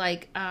see,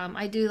 like,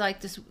 I do like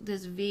this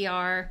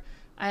VR,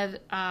 I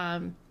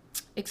have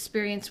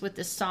experience with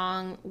this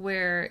song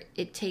where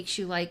it takes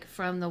you, like,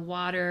 from the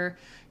water,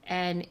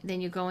 and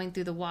then you're going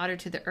through the water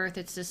to the earth.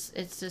 It's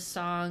this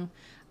song,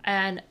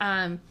 and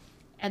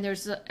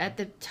there's at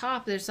the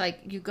top, there's,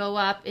 like, you go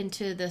up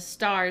into the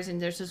stars,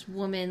 and there's this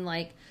woman,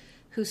 like,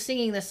 who's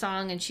singing the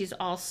song, and she's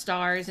all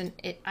stars, and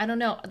I don't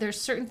know, there's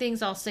certain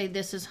things I'll say,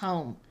 this is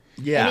home.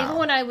 Yeah. And even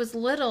when I was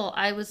little,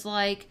 I was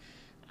like,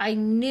 I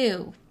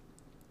knew.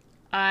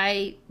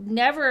 I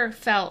never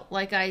felt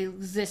like I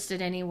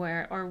existed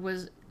anywhere or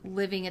was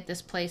living at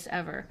this place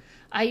ever.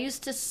 I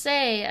used to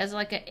say, as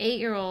like an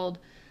 8-year-old,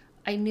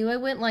 I knew I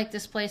wouldn't like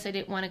this place. I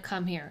didn't want to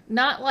come here.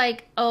 Not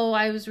like, oh,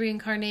 I was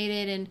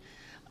reincarnated and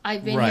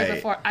I've been here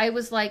before. I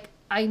was like,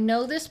 I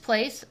know this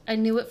place. I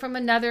knew it from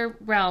another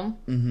realm.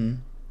 Mm-hmm.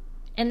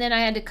 And then I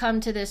had to come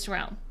to this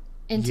realm,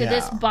 into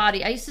this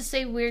body. I used to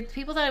say weird.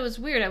 People thought I was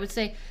weird. I would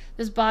say,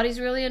 this body's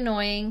really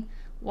annoying.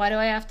 Why do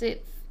I have to...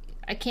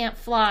 I can't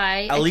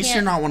fly. At least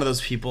you're not one of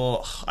those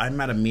people. I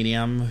met a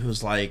medium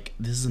who's like,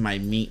 this is my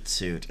meat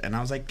suit. And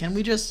I was like, can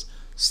we just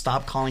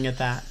stop calling it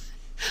that?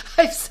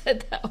 I've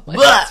said that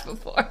once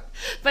before,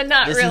 but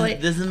not really.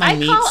 This is my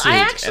meat suit. I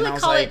actually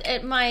call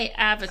it my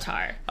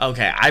avatar.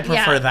 Okay, I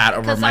prefer that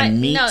over my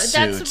meat suit.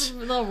 No, that's a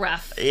little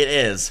rough. It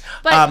is.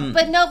 But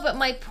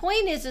my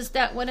point is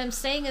that what I'm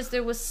saying is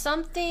there was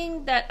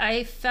something that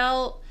I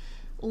felt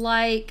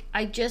like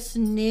I just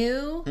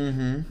knew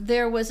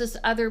there was this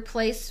other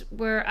place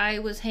where I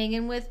was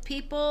hanging with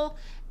people,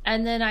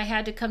 and then I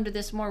had to come to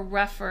this more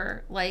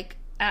rougher, like,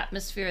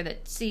 atmosphere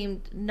that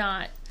seemed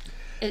not...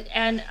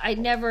 And I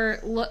never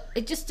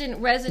it just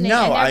didn't resonate.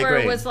 No, I never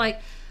agree. was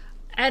like,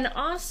 and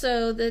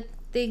also the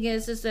thing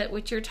is that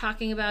what you're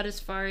talking about as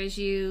far as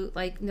you,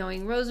 like,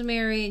 knowing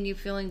rosemary and you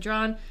feeling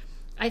drawn,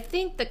 I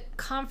think the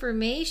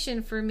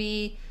confirmation for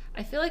me,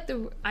 I feel like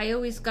I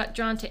always got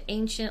drawn to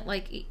ancient,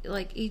 like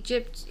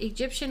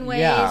Egyptian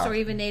ways or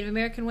even Native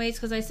American ways,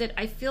 because I said,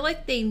 I feel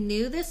like they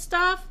knew this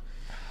stuff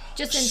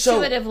just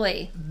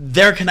intuitively.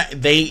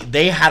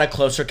 They had a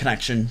closer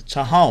connection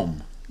to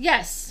home.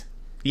 Yes.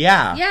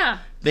 Yeah. Yeah.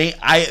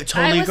 I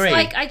totally agree.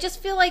 Like, I just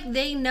feel like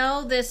they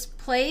know this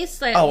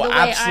place. Like, the way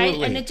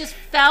absolutely. And it just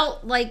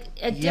felt like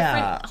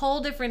a whole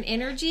different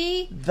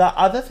energy. The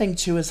other thing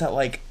too is that,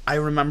 like, I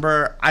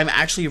remember I'm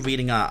actually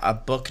reading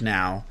a book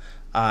now,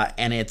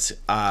 and it's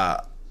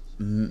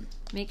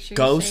Make sure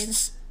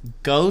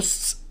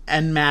ghosts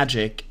and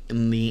magic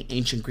in the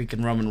ancient Greek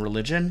and Roman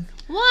religion.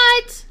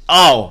 What?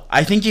 Oh,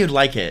 I think you'd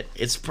like it.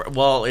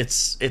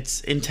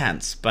 It's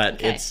intense, but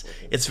okay.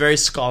 it's very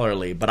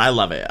scholarly. But I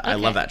love it. Okay. I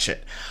love that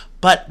shit.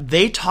 But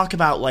they talk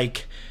about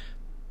like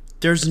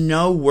there's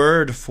no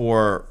word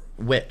for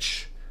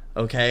witch.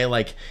 Okay,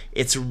 like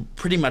it's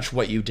pretty much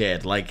what you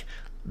did. Like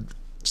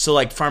so,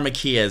 like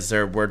pharmakia is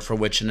their word for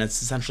witch, and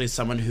it's essentially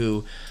someone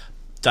who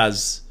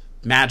does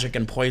magic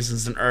and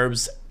poisons and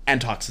herbs and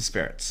talks to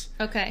spirits.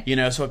 Okay. You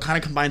know, so it kind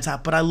of combines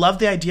that. But I love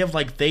the idea of,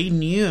 like, they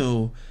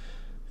knew,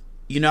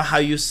 you know how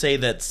you say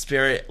that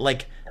spirit,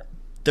 like,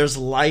 there's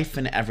life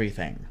in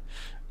everything.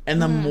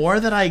 And the more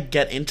that I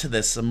get into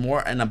this, the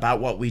more, and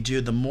about what we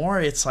do, the more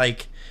it's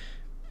like,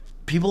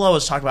 people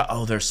always talk about,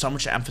 oh, there's so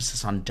much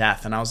emphasis on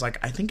death. And I was like,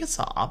 I think it's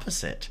the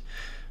opposite.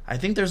 I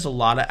think there's a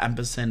lot of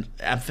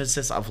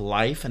emphasis of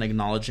life and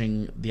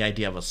acknowledging the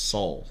idea of a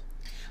soul.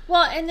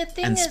 Well, and the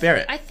thing is,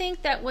 spirit. I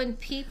think that when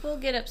people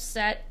get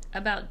upset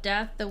about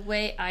death, the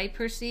way I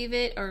perceive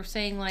it, or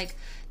saying like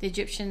the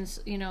Egyptians,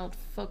 you know,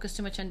 focus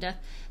too much on death,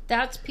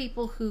 that's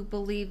people who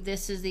believe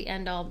this is the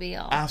end all be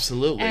all.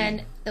 Absolutely.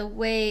 And the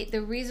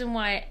reason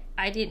why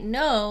I didn't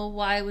know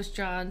why I was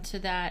drawn to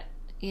that,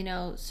 you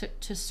know,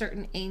 to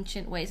certain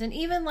ancient ways, and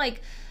even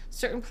like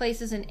certain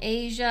places in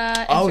Asia,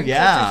 and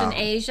cultures in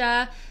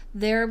Asia,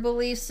 their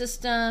belief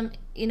system,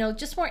 you know,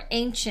 just more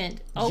ancient.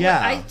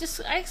 I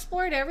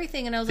explored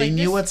everything, and I was they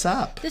knew what's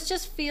up. This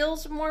just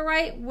feels more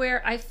right,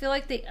 where I feel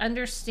like they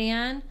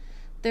understand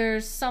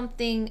there's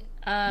something,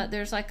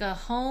 there's like a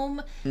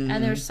home,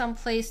 and there's some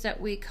place that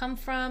we come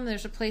from,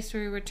 there's a place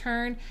where we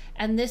return,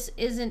 and this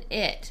isn't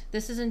it.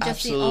 This isn't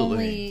just the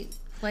only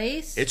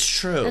place. It's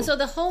true. And so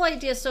the whole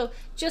idea, so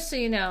just so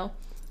you know,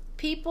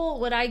 people,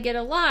 what I get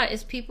a lot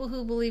is people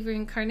who believe in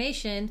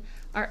reincarnation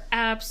are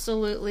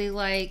absolutely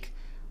like,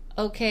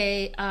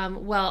 okay,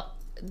 well,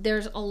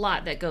 there's a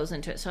lot that goes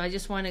into it. So I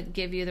just want to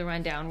give you the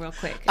rundown real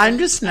quick. I'm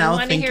just now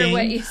thinking. I want to hear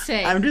what you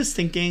say. I'm just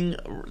thinking,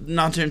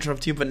 not to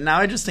interrupt you, but now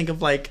I just think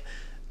of like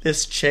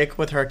this chick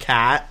with her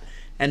cat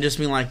and just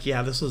being like,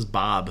 yeah, this was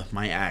Bob,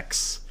 my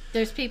ex.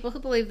 There's people who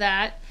believe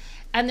that.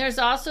 And there's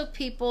also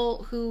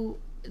people who,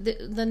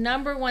 the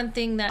number one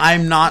thing that...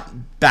 I'm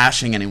not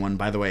bashing anyone,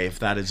 by the way, if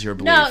that is your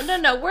belief.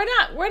 No. We're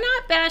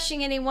not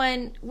bashing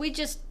anyone. We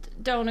just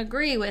don't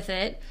agree with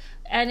it.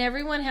 And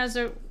everyone has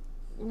a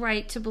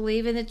right to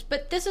believe in it,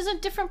 but this is a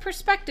different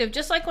perspective.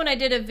 Just like when I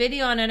did a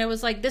video on it, it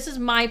was like, this is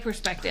my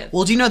perspective.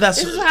 Well, do you know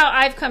this is how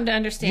I've come to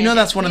understand. You know,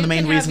 that's one of the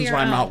main reasons why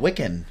I'm not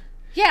Wiccan.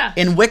 Yeah.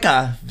 In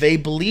Wicca, they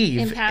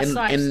believe in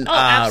reincarnation.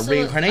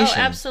 Oh,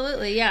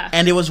 absolutely, yeah.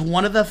 And it was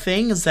one of the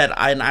things that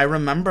I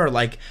remember,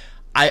 like,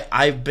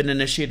 I've been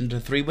initiated into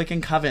 3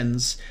 Wiccan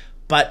covens,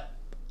 but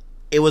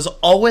it was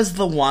always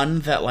the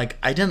one that, like,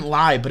 I didn't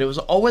lie, but it was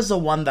always the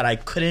one that I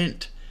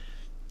couldn't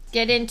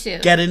get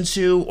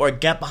into or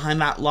get behind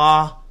that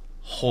law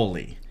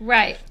wholly.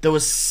 Right. There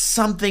was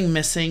something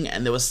missing,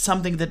 and there was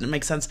something that didn't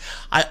make sense.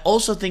 I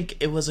also think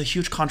it was a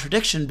huge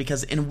contradiction,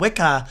 because in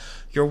Wicca,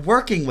 you're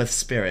working with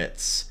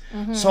spirits.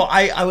 So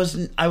I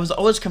was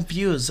always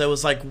confused. I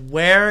was like,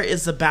 where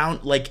is the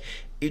bound? Like,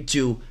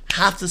 do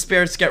half the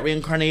spirits get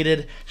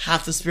reincarnated,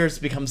 half the spirits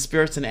become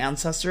spirits and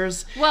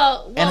ancestors?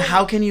 Well, and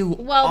how can you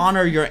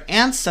honor your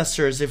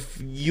ancestors if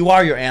you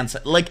are your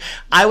ancestor? Like,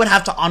 I would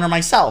have to honor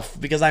myself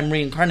because I'm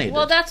reincarnated.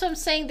 Well, that's what I'm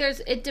saying.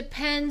 It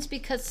depends,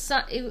 because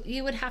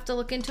you would have to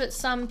look into it.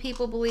 Some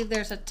people believe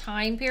there's a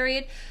time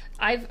period.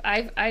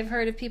 I've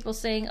heard of people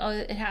saying, oh,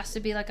 it has to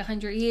be like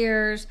 100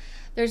 years.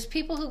 There's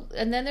people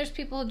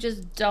who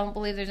just don't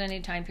believe there's any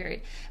time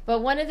period.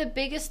 But one of the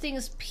biggest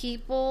things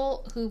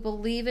people who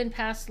believe in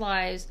past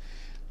lives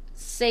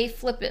say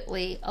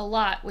flippantly a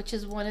lot, which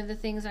is one of the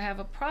things I have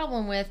a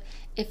problem with,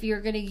 if you're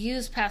going to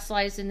use past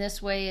lives in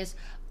this way, is,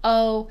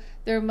 oh,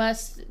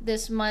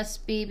 this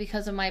must be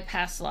because of my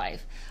past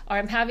life, or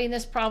I'm having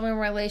this problem in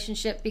a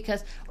relationship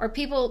because, or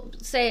people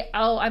say,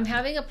 oh, I'm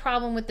having a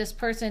problem with this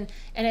person,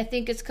 and I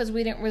think it's because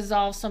we didn't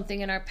resolve something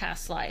in our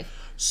past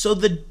life. So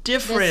the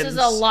difference... This is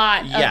a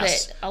lot of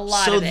it. A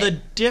lot of it. So the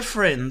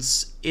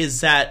difference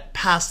is that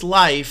past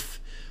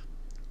life,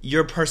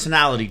 your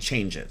personality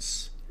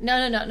changes. No.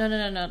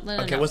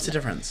 Okay, what's the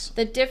difference?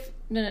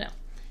 No.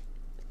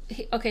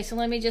 Okay, so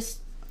let me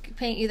just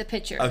paint you the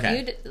picture.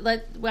 Okay.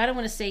 I don't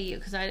want to say you,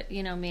 because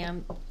you know me.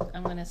 I'm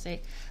going to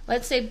say,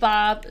 let's say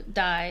Bob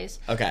dies.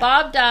 Okay.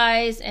 Bob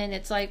dies, and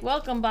it's like,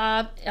 welcome,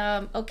 Bob.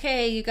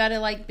 Okay, you got to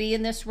like be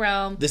in this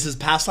realm. This is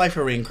past life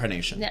or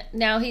reincarnation?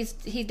 Now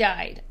he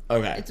died.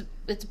 Okay.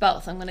 It's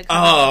both. I'm going to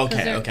come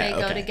because they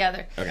go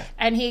together. Okay.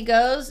 And he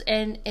goes,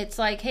 and it's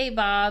like, hey,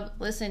 Bob,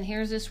 listen,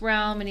 here's this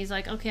realm. And he's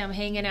like, okay, I'm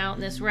hanging out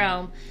in this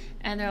realm.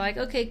 And they're like,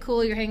 okay,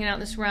 cool, you're hanging out in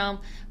this realm.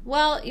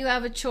 Well, you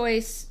have a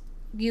choice.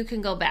 You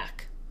can go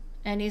back.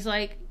 And he's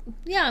like,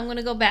 yeah, I'm going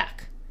to go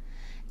back.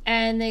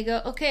 And they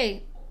go,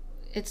 okay,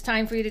 it's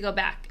time for you to go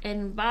back.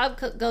 And Bob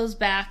goes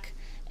back,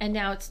 and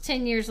now it's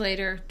 10 years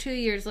later, 2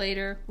 years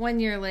later, 1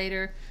 year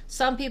later.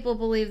 Some people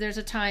believe there's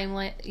a time,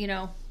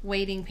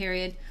 waiting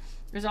period.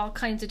 There's all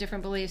kinds of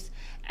different beliefs.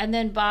 And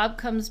then Bob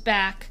comes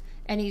back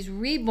and he's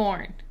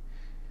reborn.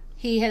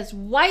 He has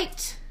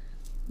white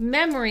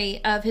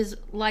memory of his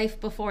life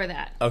before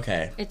that.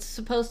 Okay. It's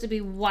supposed to be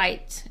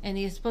white, and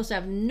he's supposed to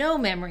have no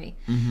memory.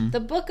 Mm-hmm.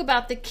 The book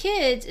about the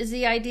kids is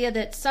the idea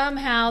that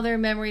somehow their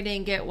memory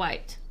didn't get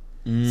wiped.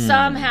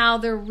 Somehow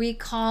they're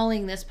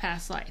recalling this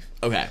past life.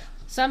 Okay.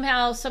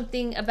 Somehow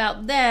something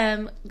about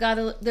them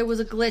there was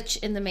a glitch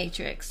in the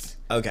Matrix.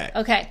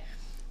 Okay.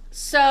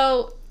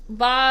 So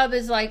Bob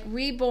is like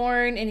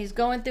reborn, and he's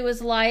going through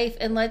his life,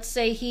 and let's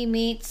say he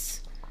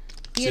meets,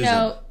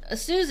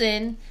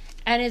 Susan,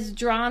 and is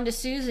drawn to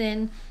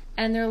Susan,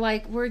 and they're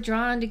like, we're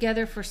drawn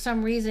together for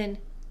some reason.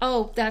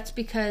 Oh, that's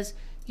because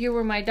you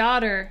were my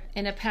daughter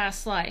in a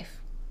past life.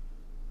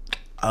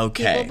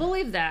 Okay. People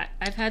believe that.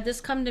 I've had this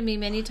come to me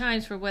many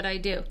times for what I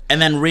do. And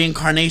then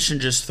reincarnation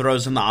just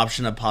throws in the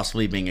option of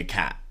possibly being a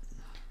cat.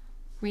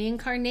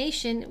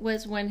 Reincarnation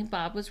was when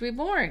Bob was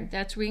reborn.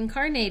 That's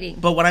reincarnating.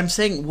 But what I'm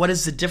saying, what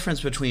is the difference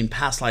between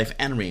past life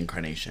and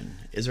reincarnation?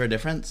 Is there a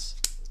difference?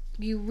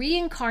 You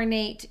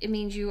reincarnate, it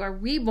means you are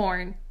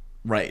reborn.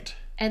 Right.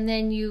 And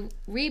then you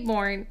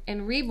reborn,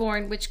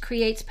 which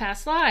creates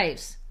past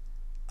lives.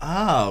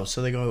 Oh,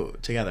 so they go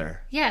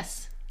together.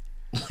 Yes.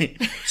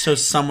 So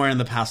somewhere in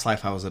the past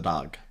life I was a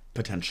dog,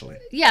 potentially.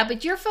 Yeah,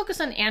 but you're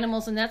focused on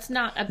animals, and that's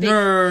not a big...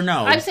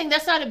 No. I'm saying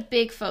that's not a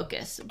big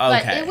focus.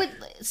 But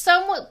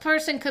some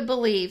person could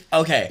believe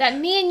that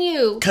me and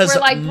you were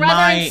like brother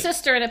and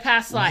sister in a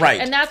past life.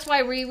 Right. And that's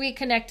why we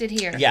reconnected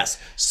here.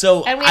 Yes.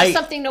 So and we have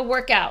something to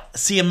work out.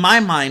 See, in my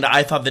mind,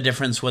 I thought the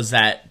difference was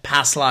that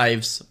past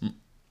lives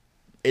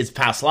is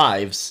past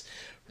lives.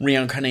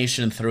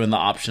 Reincarnation threw in the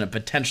option of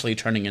potentially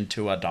turning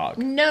into a dog.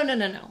 No.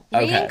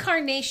 Okay.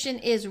 Reincarnation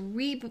is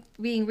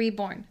being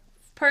reborn.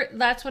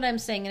 That's what I'm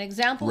saying. An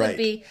example would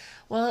be,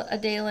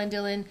 Adela and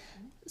Dylan,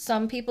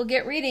 some people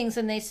get readings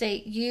and they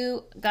say,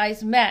 you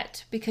guys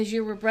met because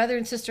you were brother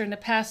and sister in a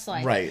past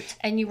life. Right.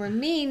 And you were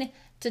mean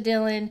to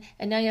Dylan,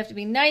 and now you have to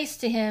be nice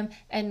to him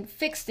and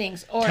fix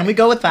things. Or can we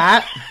go with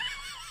that?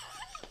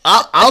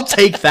 I'll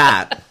take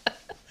that.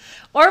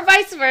 Or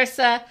vice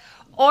versa.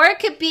 Or it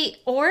could be,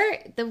 or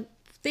the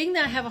thing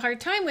that I have a hard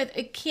time with,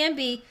 it can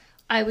be,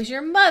 I was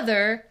your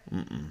mother.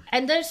 Mm-mm.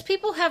 And there's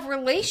people have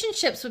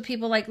relationships with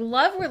people, like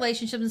love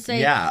relationships, and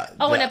say, in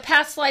a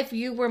past life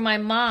you were my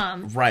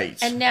mom.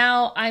 Right. And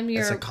now I'm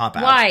your Out.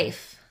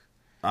 wife.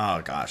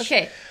 Oh gosh.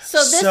 Okay.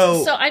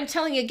 So I'm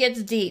telling you, it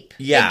gets deep.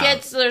 Yeah.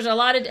 There's a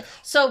lot of,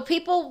 so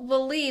people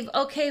believe,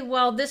 okay,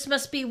 well, this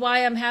must be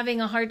why I'm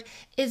having a hard,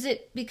 is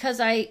it because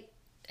I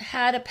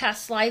had a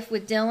past life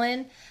with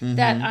Dylan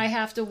that I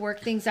have to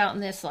work things out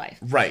in this life?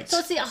 Right. So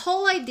it's the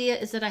whole idea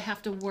is that I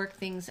have to work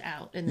things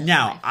out in this life.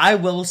 Now, I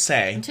will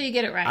say, until you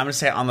get it right. I'm going to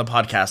say on the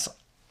podcast,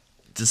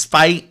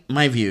 despite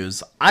my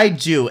views, I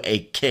do a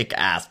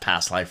kick-ass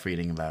past life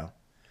reading, though.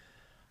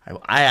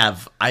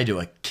 I do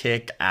a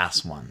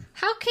kick-ass one.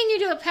 How can you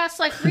do a past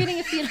life reading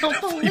if you don't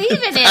believe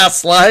in it?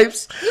 Past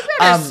lives? You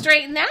better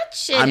straighten that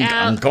shit out.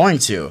 I'm going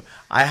to.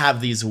 I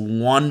have these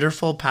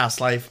wonderful past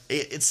life.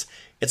 It's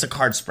a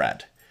card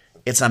spread.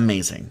 It's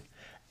amazing.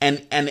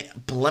 And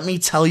let me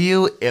tell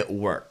you, it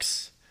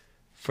works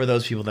for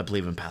those people that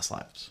believe in past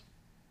lives.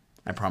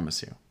 I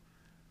promise you.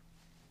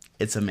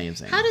 It's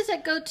amazing. How does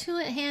that go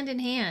hand in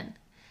hand?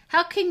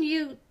 How can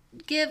you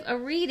give a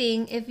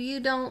reading if you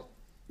don't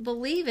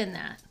believe in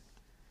that?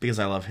 Because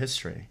I love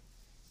history.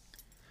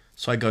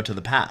 So I go to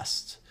the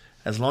past.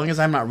 As long as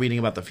I'm not reading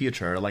about the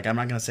future, like I'm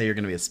not going to say you're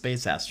going to be a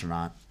space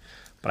astronaut,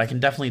 but I can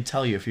definitely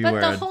tell you if you were...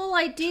 But the whole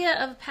idea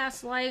of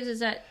past lives is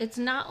that it's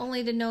not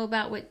only to know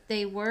about what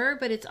they were,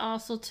 but it's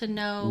also to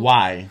know...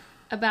 Why?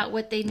 About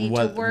what they need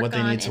to work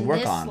on in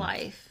this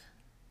life.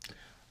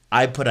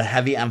 I put a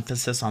heavy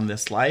emphasis on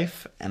this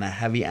life and a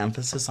heavy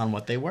emphasis on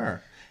what they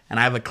were. And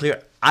I have a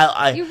clear...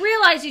 You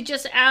realize you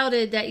just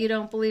outed that you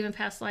don't believe in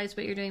past lives,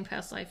 but you're doing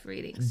past life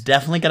readings.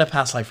 Definitely get a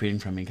past life reading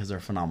from me because they're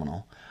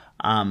phenomenal.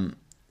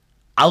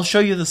 I'll show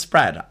you the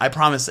spread. I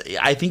promise.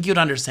 I think you'd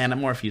understand it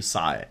more if you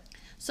saw it.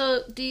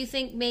 So, do you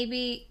think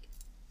maybe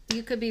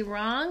you could be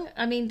wrong?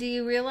 I mean, do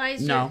you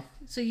realize... No.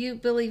 So you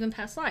believe in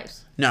past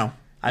lives? No.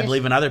 I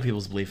believe in other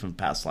people's belief in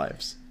past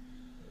lives.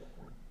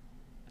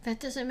 That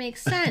doesn't make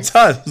sense. It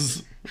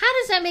does. How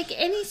does that make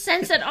any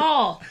sense at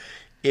all?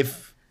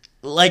 If,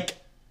 like,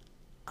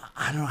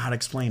 I don't know how to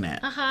explain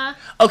it. Uh-huh.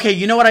 Okay,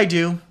 you know what I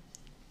do?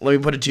 Let me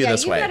put it to you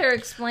this way. You better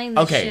explain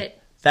this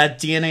shit. That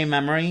DNA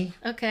memory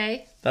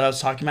that I was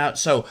talking about.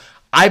 So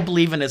I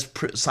believe in its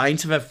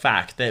scientific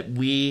fact that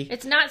we...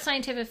 It's not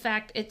scientific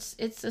fact. It's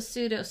a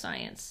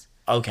pseudoscience.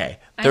 Okay.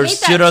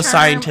 There's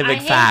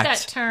pseudoscientific fact. I hate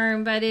that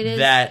term, but it is...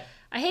 That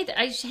I hate to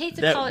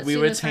call it pseudoscience, we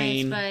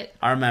retain but...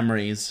 our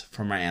memories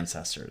from our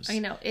ancestors. I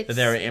know. That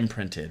they're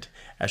imprinted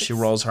as she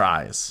rolls her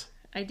eyes.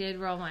 I did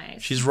roll my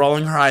eyes. She's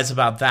rolling her eyes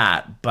about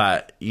that,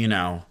 but, you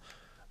know,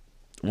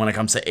 when it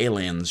comes to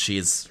aliens,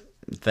 she's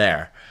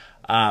there.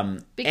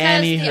 Because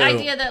the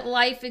idea that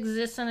life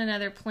exists on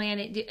another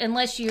planet,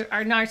 unless you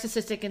are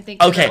narcissistic and think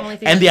the only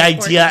thing and the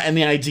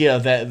idea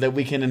that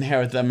we can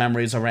inherit the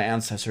memories of our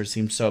ancestors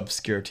seems so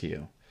obscure to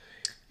you.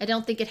 I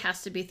don't think it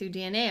has to be through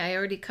DNA. I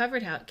already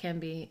covered how it can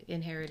be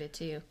inherited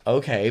to you.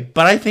 Okay,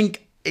 but I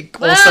think it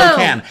also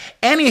can.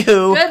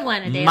 Anywho, good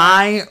one, Adela.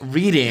 My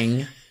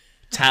reading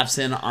taps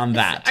in on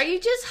that. Are you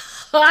just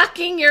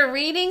hawking your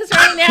readings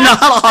right now? I'm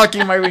not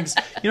hawking my readings.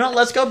 You know what?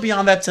 Let's go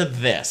beyond that to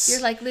this.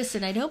 You're like,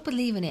 listen, I don't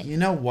believe in it. You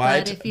know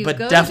what? But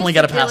definitely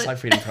get a past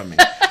life reading from me.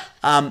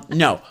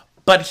 No,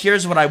 but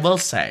here's what I will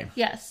say.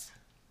 Yes.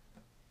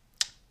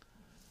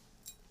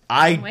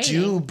 I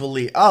do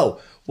believe... Oh,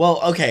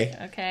 well, okay.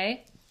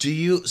 Okay. Do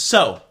you...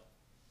 So,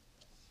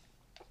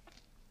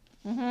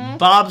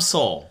 Bob's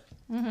soul,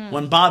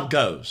 when Bob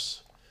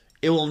goes,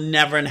 it will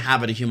never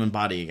inhabit a human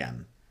body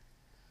again.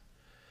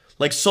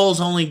 Like, souls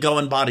only go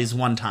in bodies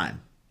one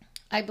time.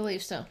 I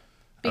believe so.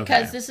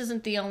 Because this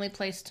isn't the only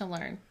place to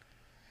learn.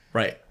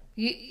 Right.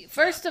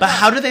 First of all... But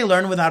how do they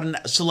learn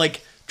without... So,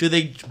 like, do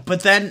they...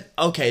 But then,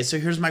 okay, so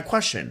here's my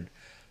question.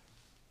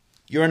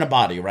 You're in a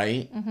body,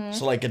 right? Mm-hmm.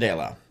 So, like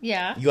Adela.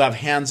 Yeah. You have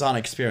hands-on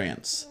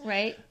experience.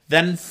 Right.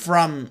 Then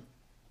from...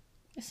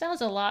 It sounds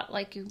a lot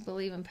like you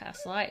believe in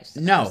past lives.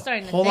 No,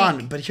 hold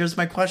on. But here's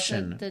my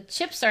question. The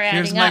chips are adding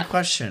up. Here's my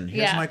question.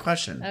 Here's my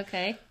question.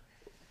 Okay.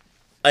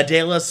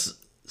 Adela's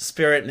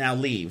spirit now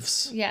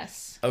leaves.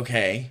 Yes.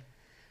 Okay.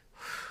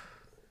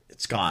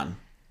 It's gone.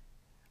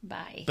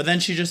 Bye. But then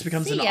she just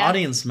becomes an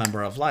audience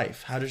member of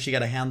life. How does she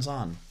get a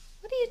hands-on?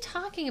 What are you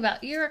talking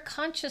about? You're a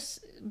conscious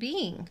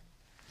being.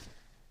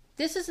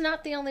 This is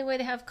not the only way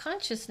to have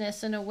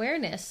consciousness and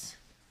awareness.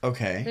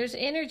 Okay. There's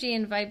energy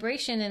and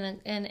vibration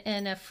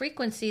and a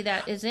frequency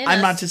that is in us.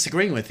 I'm not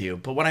disagreeing with you,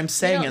 but what I'm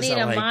saying is that, you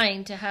don't like... need a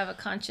mind to have a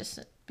conscious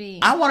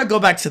being. I want to go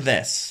back to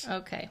this.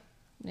 Okay.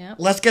 Yeah.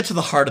 Let's get to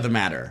the heart of the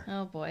matter.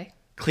 Oh, boy.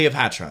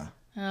 Cleopatra.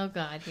 Oh,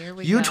 God. Here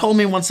we go. You told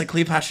me once that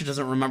Cleopatra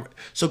doesn't remember...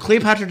 So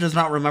Cleopatra does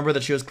not remember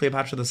that she was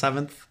Cleopatra the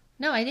 7th?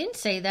 No, I didn't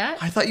say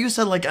that. I thought you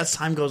said, like, as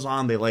time goes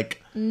on, they,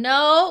 like...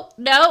 No,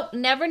 never.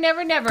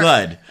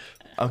 Good.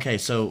 Okay,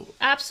 so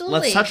absolutely,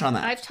 let's touch on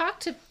that. I've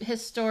talked to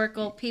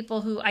historical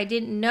people who I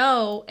didn't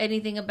know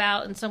anything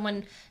about, and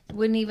someone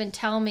wouldn't even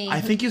tell me.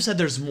 I think you said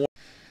there's more.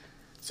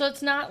 So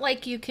it's not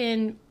like you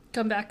can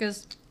come back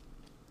as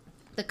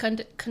the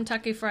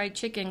Kentucky Fried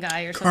Chicken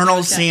guy or something Colonel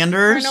like that.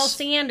 Sanders? Colonel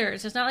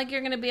Sanders. It's not like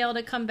you're going to be able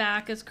to come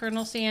back as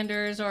Colonel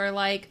Sanders or,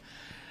 like,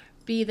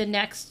 be the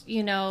next,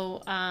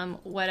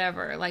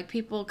 whatever. Like,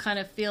 people kind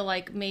of feel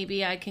like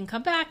maybe I can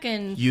come back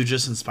and... You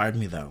just inspired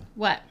me, though.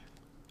 What?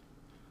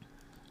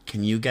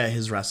 Can you get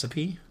his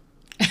recipe?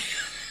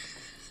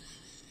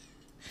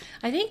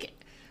 I think...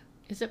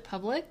 Is it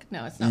public?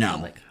 No, it's not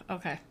public.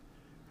 Okay.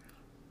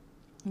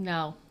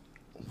 No.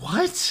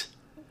 What?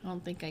 I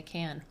don't think I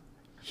can.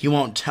 He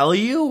won't tell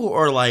you,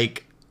 or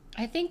like...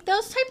 I think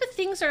those type of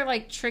things are,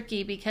 like,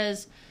 tricky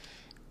because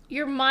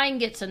your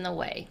mind gets in the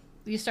way.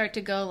 You start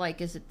to go,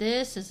 like, is it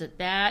this? Is it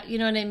that? You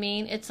know what I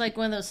mean? It's like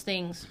one of those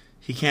things.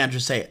 He can't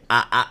just say,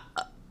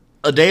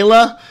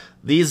 Adela,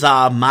 these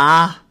are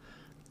my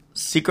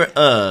secret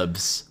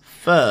herbs.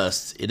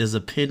 First, it is a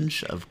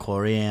pinch of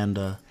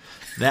coriander.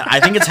 Then,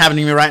 I think it's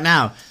happening to me right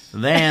now.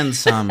 Then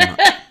some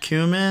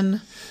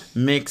cumin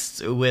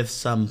mixed with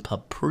some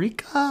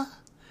paprika.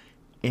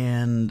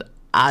 And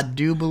I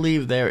do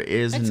believe there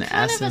is an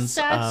essence of... It's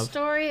kind of a sad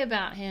story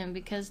about him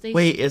because they...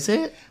 Wait, is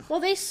it? Well,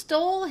 they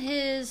stole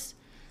his...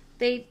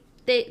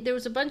 There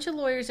was a bunch of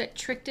lawyers that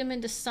tricked him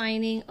into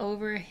signing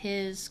over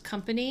his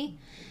company.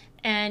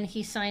 And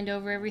he signed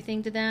over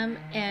everything to them.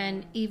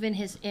 And even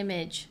his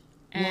image.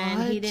 And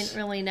what? He didn't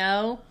really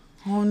know.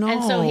 Oh, no.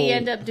 And so he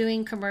ended up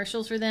doing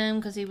commercials for them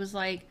because he was,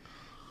 like,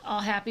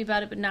 all happy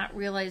about it, but not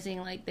realizing,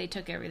 like, they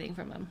took everything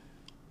from him.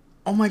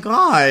 Oh, my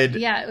God.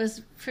 Yeah, it was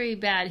pretty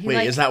bad.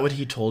 Wait, is that what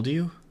he told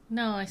you?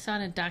 No, I saw it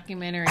in a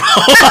documentary.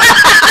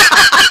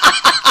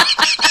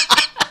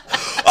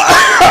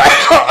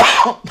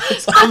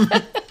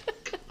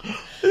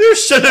 You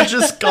should have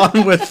just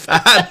gone with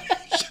that.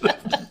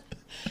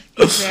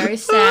 It's very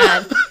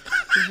sad.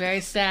 It's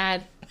very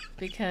sad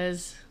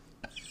because...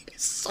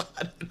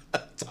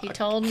 He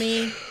told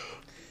me.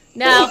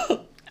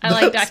 No, I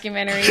like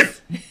documentaries.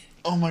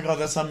 Oh my God,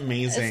 that's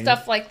amazing.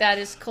 Stuff like that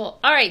is cool.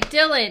 All right,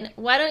 Dylan,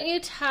 why don't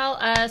you tell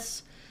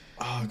us,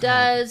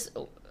 does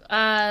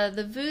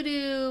the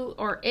voodoo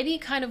or any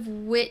kind of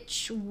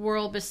witch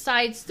world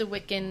besides the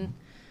Wiccan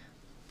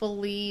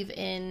believe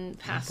in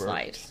past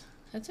lives?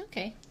 That's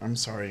okay. I'm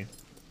sorry.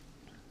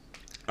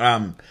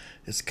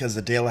 It's because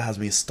Adela has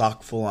me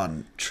stocked full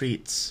on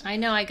treats. I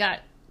know, I got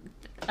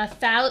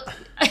 1,000.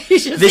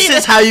 This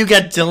is how you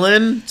get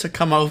Dylan to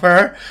come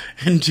over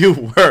and do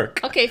work.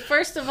 Okay,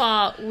 first of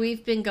all,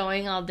 we've been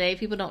going all day.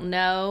 People don't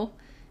know.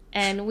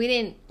 And we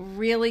didn't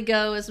really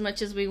go as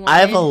much as we wanted.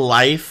 I have a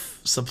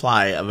life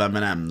supply of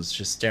M&Ms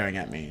just staring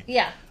at me.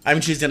 Yeah. I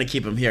mean, she's going to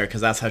keep them here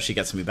because that's how she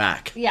gets me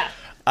back. Yeah.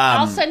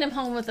 I'll send him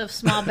home with a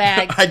small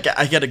bag.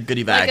 I get a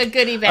goodie bag. Like a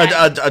goodie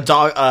bag. A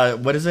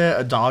dog, what is it?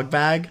 A dog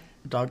bag?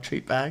 A dog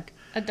treat bag?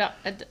 A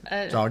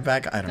dog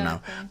bag? I don't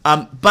know.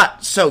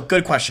 But, so,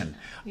 good question.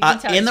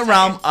 In the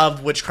realm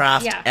of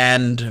witchcraft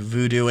and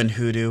voodoo and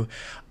hoodoo,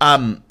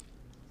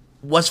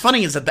 what's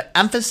funny is that the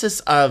emphasis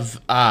of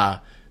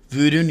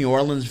Voodoo, New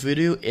Orleans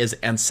voodoo, is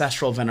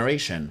ancestral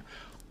veneration,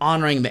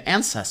 honoring the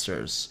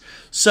ancestors.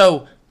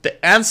 So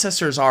the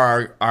ancestors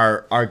are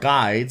our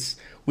guides.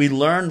 We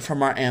learn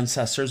from our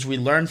ancestors. We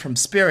learn from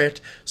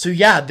spirit. So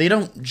yeah, they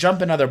don't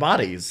jump in other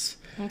bodies.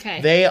 Okay.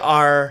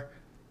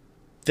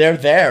 They're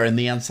there in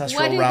the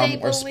ancestral realm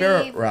or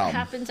spirit realm. What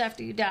happens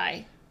after you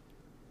die?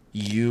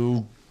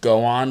 You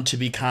go on to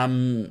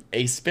become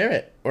a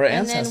spirit or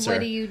ancestor.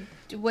 And then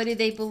what do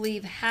they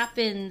believe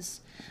happens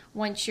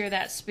once you're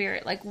that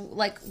spirit? Like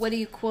what do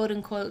you quote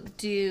unquote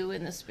do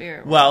in the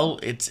spirit realm? Well,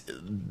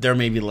 there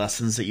may be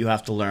lessons that you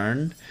have to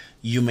learn.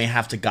 You may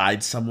have to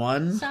guide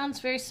someone. Sounds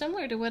very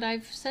similar to what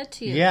I've said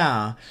to you.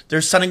 Yeah.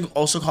 There's something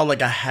also called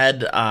like a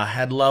head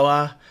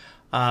loa.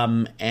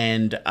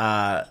 And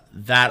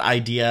that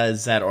idea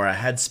is that, or a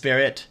head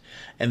spirit,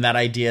 and that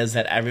idea is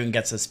that everyone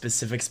gets a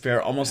specific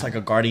spirit, almost like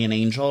a guardian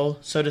angel,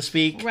 so to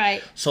speak.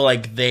 Right. So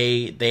like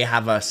they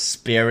have a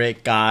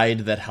spirit guide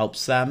that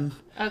helps them.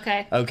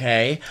 Okay.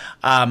 Okay.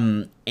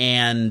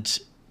 And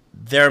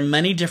there are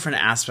many different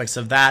aspects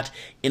of that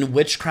in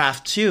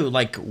witchcraft too.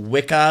 Like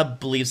Wicca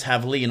believes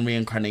heavily in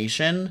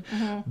reincarnation,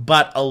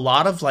 but a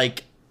lot of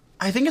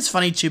I think it's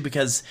funny too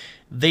because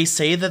they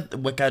say that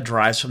Wicca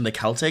derives from the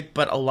Celtic,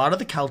 but a lot of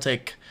the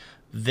Celtic,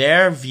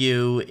 their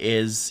view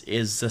is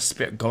the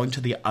spirit going to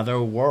the other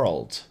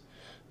world,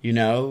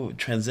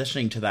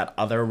 transitioning to that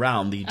other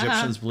realm. The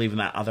Egyptians believe in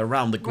that other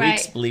realm. The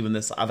Greeks believe in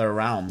this other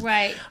realm.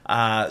 Right.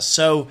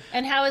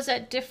 And how is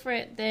that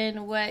different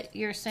than what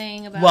you're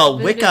saying about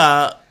voodoo?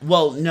 Wicca,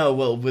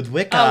 with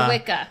Wicca,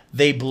 Wicca,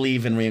 they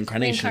believe in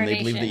reincarnation. They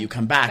believe that you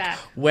come back.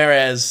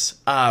 Whereas,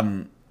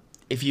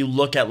 if you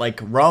look at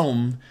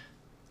Rome,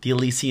 the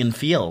Elysian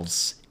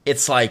Fields,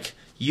 it's like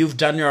you've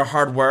done your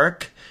hard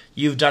work,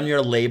 you've done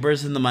your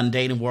labors in the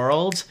mundane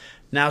world.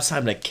 Now it's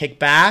time to kick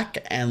back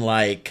and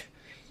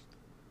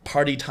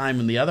party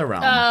time in the other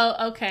realm.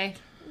 Oh, okay,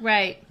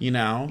 right.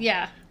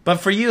 Yeah. But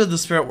for you, the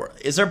spirit world,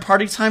 is there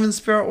party time in the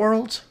spirit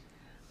world?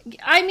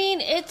 I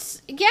mean,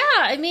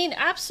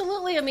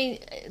 absolutely. I mean,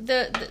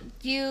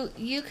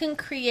 you can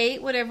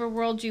create whatever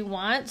world you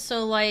want.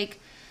 So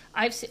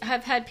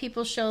I've had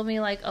people show me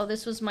oh,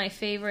 this was my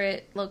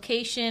favorite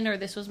location or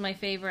this was my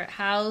favorite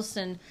house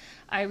and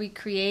I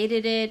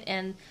recreated it,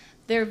 and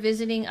they're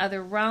visiting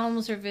other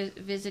realms or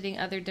visiting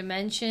other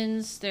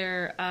dimensions.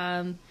 They're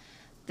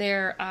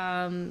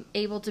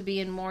able to be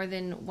in more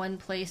than one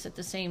place at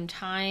the same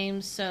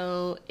time.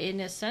 So in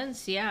a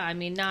sense, yeah, I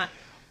mean, not...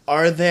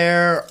 Are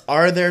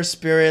there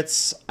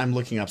spirits... I'm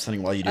looking up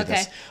something while you do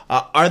this.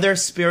 Are there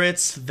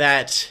spirits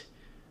that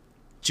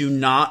do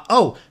not...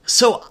 Oh,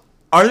 so...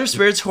 Are there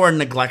spirits who are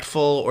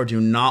neglectful or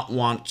do not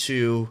want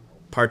to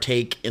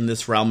partake in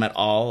this realm at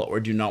all or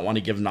do not want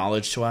to give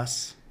knowledge to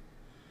us?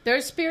 There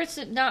are spirits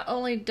that not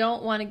only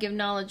don't want to give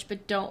knowledge,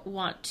 but don't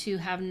want to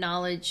have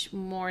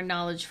more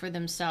knowledge for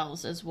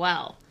themselves as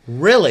well.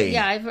 Really?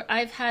 Yeah,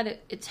 I've had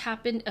it. It's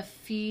happened a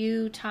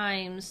few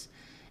times.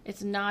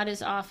 It's not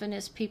as often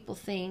as people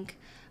think.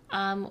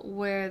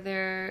 Where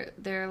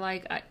they're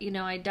like,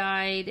 I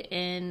died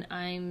and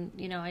I'm,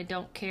 I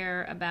don't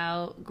care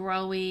about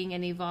growing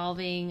and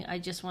evolving. I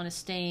just want to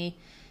stay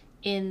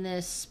in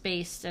this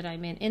space that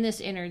I'm in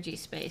this energy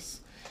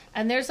space.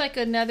 And there's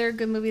another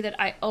good movie that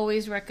I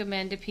always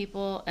recommend to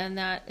people, and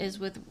that is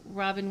with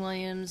Robin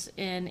Williams,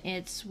 and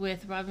it's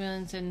with Robin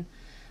Williams and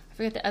I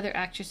forget the other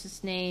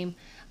actress's name,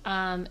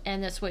 and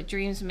that's What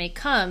Dreams May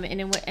Come.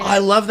 And I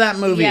love that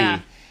movie.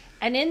 Yeah.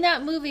 And in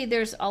that movie,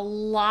 there's a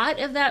lot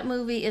of that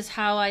movie is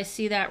how I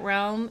see that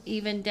realm,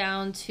 even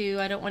down to,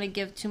 I don't want to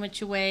give too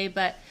much away,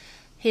 but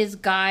his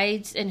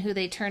guides and who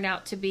they turn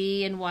out to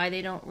be and why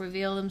they don't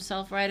reveal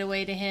themselves right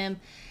away to him.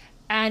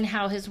 And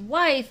how his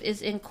wife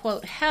is in,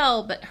 quote,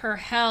 hell, but her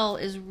hell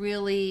is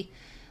really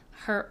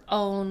her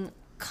own,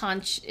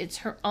 it's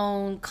her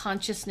own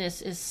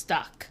consciousness is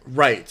stuck.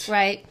 Right.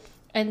 Right?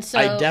 And so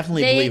I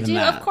definitely believe in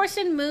that. Of course,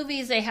 in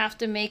movies, they have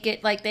to make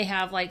it they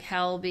have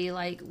hell be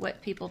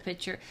what people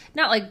picture.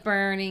 Not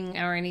burning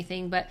or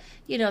anything, but,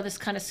 this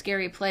kind of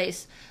scary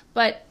place.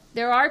 But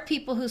there are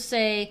people who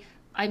say,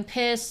 I'm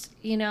pissed,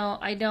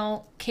 I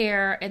don't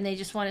care, and they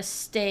just want to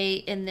stay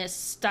in this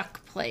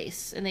stuck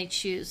place, and they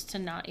choose to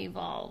not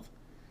evolve.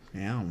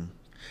 Yeah.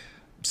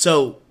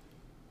 So,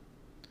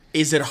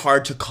 is it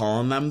hard to call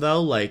on them,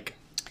 though? Well,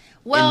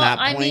 in that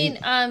point?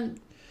 I mean,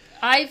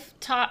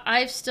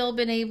 I've still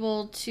been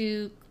able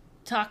to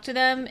talk to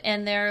them,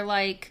 and they're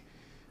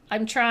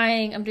I'm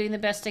trying, I'm doing the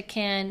best I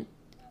can,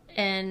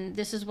 and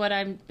this is what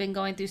I've been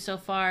going through so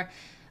far.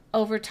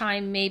 Over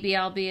time, maybe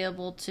I'll be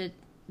able to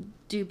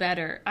do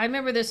better. I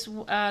remember this,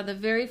 the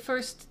very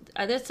first,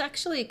 that's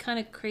actually kind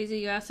of crazy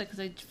you asked that because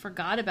I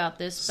forgot about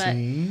this, but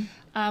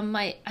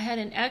I had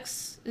an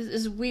ex, this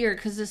is weird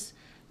because this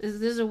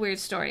is a weird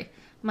story.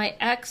 My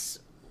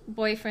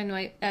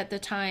ex-boyfriend at the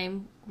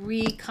time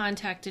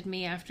recontacted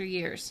me after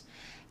years,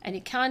 and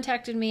he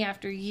contacted me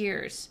after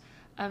years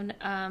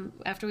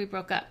after we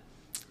broke up,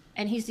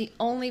 and he's the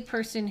only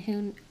person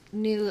who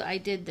knew I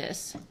did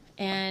this,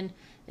 and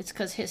it's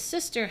because his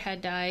sister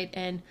had died,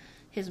 and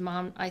His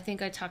mom, I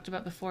think I talked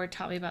about before,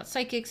 taught me about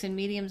psychics and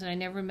mediums, and I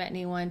never met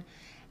anyone.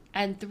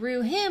 And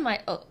through him,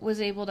 I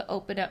was able to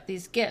open up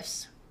these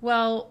gifts.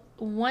 Well,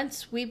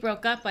 once we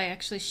broke up, I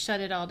actually shut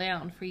it all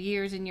down for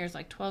years and years,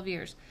 like 12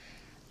 years.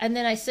 And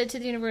then I said to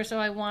the universe,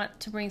 I want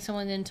to bring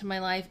someone into my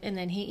life. And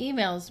then he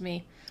emails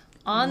me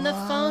on the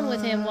phone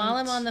with him. While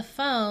I'm on the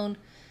phone,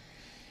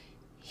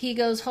 he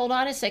goes, hold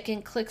on a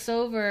second, clicks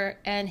over,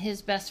 and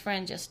his best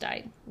friend just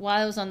died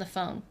while I was on the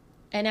phone.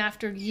 And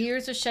after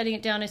years of shutting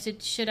it down, I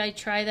said, should I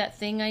try that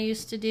thing I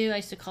used to do? I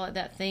used to call it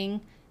that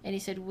thing. And he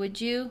said,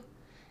 would you?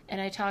 And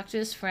I talked to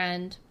his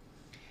friend.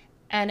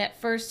 And at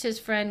first his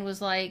friend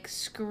was like,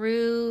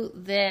 screw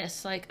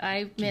this. Like,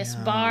 I miss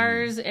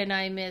bars and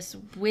I miss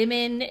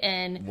women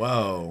and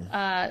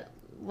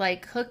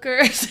like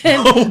hookers.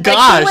 And, oh, gosh.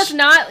 Like, he was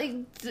not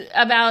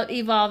about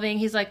evolving.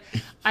 He's like,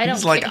 I don't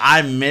He's like,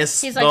 I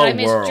miss He's like, I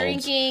miss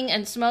drinking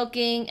and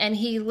smoking. And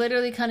he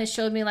literally kind of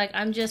showed me, like,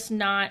 I'm just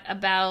not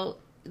about...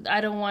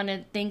 I don't want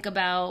to think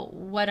about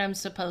what I'm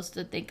supposed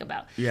to think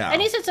about. Yeah. And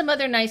he said some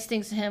other nice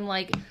things to him,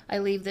 like, I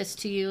leave this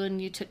to you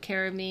and you took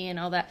care of me and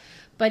all that.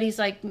 But he's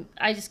like,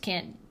 I just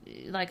can't,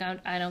 like,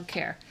 I don't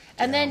care.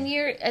 And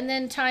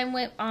then time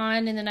went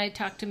on, and then I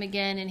talked to him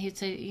again, and he'd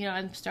say, you know,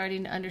 I'm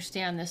starting to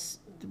understand this,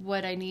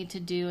 what I need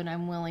to do, and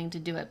I'm willing to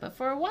do it. But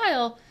for a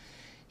while,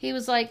 he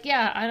was like,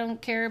 yeah, I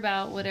don't care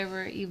about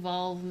whatever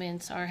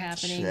evolvements are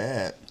happening.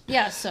 Shit.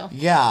 Yeah, so.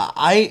 Yeah,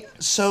 I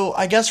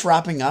guess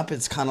wrapping up,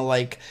 it's kind of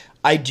like,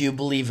 I do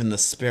believe in the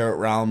spirit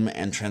realm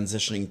and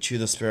transitioning to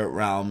the spirit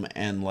realm,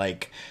 and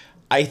like,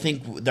 I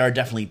think there are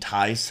definitely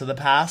ties to the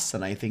past,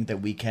 and I think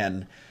that we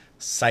can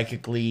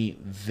psychically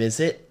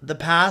visit the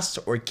past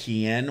or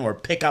key in or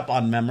pick up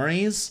on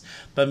memories,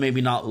 but maybe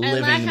not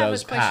living those past. And I have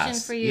a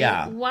question for you.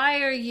 Yeah.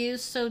 Why are you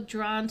so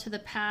drawn to the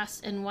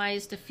past, and why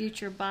does the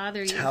future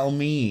bother you? Tell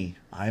me.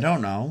 I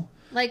don't know.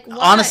 Like, why?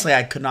 Honestly,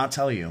 I could not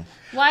tell you.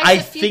 Why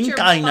does the future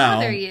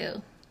bother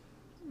you?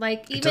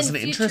 Like, even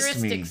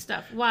futuristic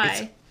stuff.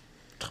 Why?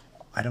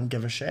 I don't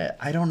give a shit.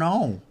 I don't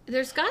know.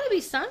 There's got to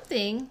be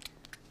something.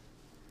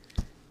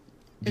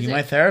 Be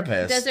my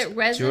therapist. Does it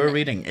resonate? Do a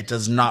reading. It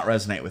does not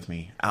resonate with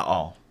me at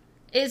all.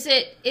 Is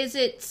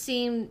it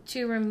seem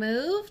too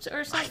removed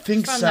or something? I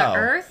think from so. The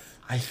Earth?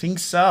 I think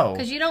so.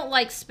 Because you don't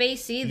like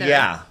space either.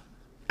 Yeah.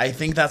 I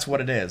think that's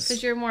what it is.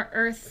 Because you're more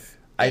Earth-based.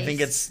 I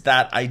think it's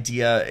that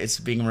idea. It's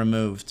being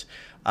removed.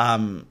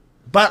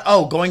 But,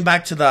 going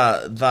back to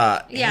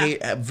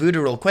the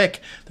voodoo real quick,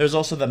 there's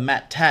also the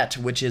Met Tet,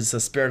 which is the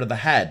spirit of the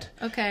head.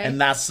 Okay. And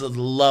that's the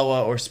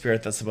loa or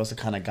spirit that's supposed to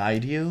kind of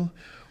guide you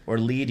or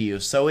lead you.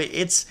 So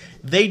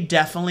they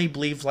definitely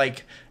believe,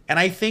 like, and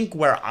I think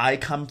where I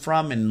come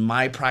from in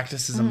my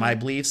practices and my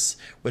beliefs,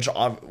 which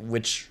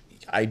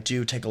I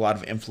do take a lot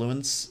of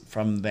influence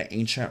from the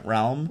ancient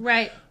realm.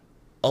 Right.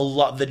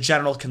 The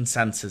general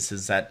consensus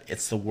is that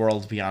it's the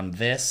world beyond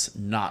this,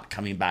 not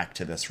coming back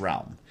to this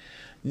realm.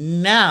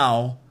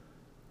 Now,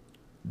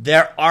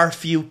 there are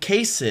few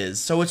cases,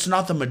 so it's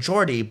not the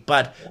majority,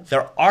 but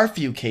there are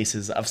few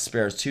cases of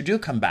spirits who do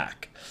come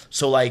back.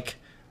 So, like,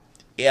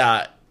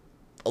 yeah,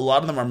 a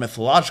lot of them are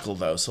mythological,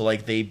 though. So,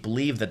 like, they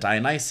believe that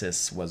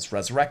Dionysus was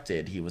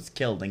resurrected. He was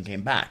killed and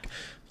came back.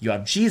 You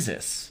have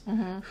Jesus,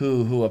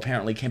 who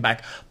apparently came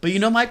back. But, you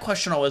know, my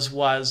question always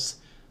was,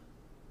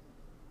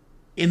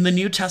 in the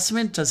New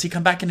Testament, does he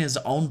come back in his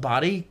own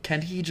body?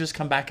 Can he just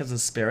come back as a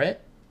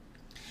spirit?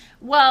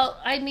 Well,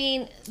 I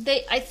mean,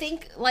 I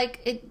think, like,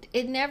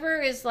 it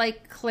never is,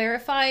 like,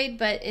 clarified,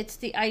 but it's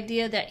the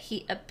idea that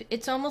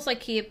it's almost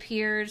like he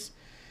appears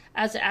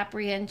as an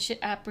apparition,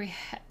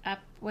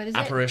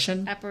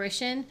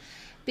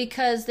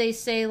 because they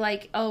say,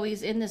 like, oh,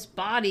 he's in this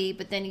body,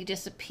 but then he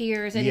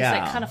disappears, and he's,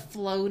 like, kind of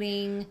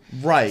floating.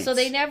 Right. So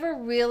they never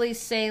really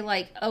say,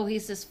 like, oh,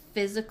 he's this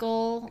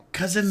physical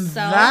Because in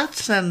that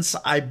sense,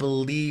 I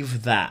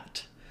believe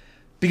that.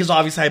 Because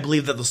obviously I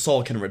believe that the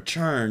soul can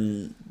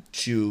return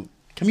to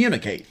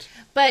communicate.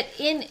 But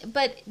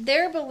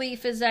their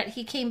belief is that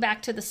he came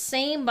back to the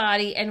same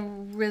body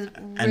and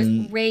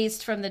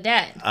raised from the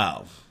dead.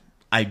 Oh,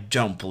 I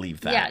don't believe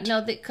that. Yeah,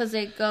 no, because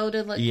they go to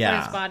look for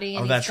his body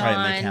and that's he's gone,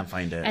 right, and they can't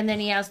find it. And then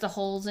he has the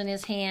holes in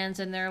his hands,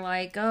 and they're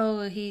like,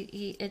 oh,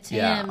 it's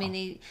him, and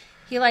he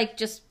like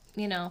just,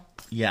 you know,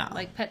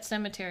 like Pet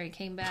Sematary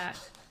came back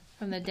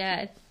from the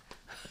dead.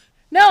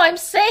 No, I'm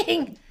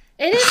saying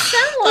it is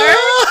similar.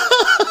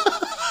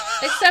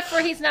 Except for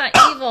he's not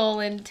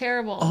evil and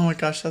terrible. Oh my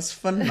gosh, that's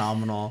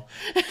phenomenal.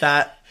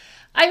 That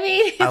I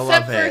mean,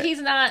 except for he's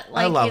not,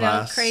 like, you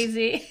know,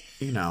 crazy.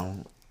 You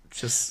know,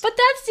 just. But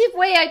that's the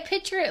way I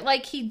picture it.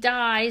 Like, he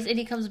dies and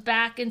he comes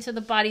back into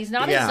the body. He's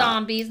not a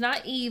zombie. He's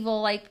not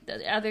evil like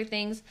the other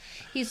things.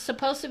 He's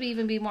supposed to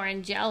even be more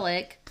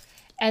angelic.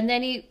 And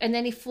then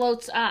he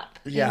floats up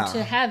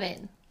into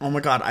heaven. Oh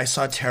my God, I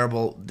saw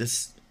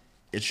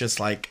it's just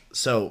like,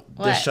 so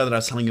what? This show that I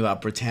was telling you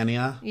about,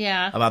 Britannia.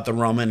 Yeah. About the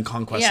Roman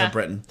conquest of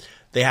Britain.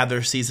 They had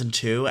their season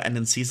 2, and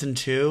in season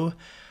 2,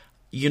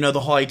 you know, the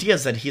whole idea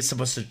is that he's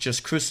supposed to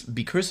just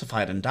be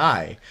crucified and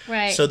die.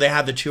 Right. So they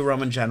have the 2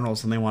 Roman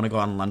generals, and they want to go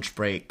on lunch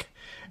break.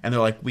 And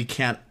they're like, we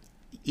can't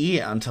eat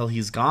until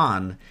he's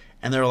gone.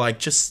 And they're like,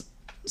 just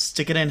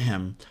stick it in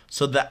him.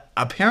 So that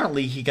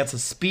apparently he gets a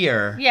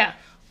spear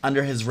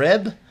under his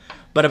rib.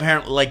 But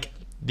apparently, like,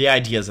 the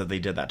idea is that they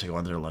did that to go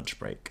on their lunch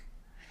break.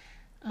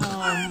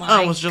 Oh my!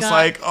 I was just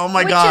like, oh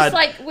my God.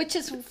 Which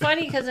is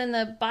funny because in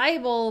the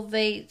Bible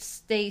they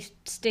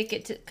stick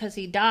it because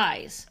he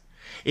dies.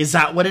 Is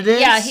that what it is?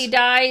 Yeah, he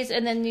dies,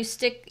 and then they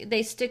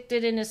sticked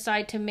it in his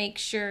side to make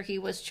sure he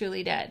was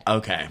truly dead.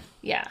 Okay.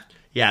 Yeah.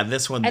 Yeah,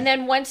 this one. And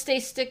then once they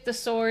stick the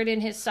sword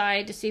in his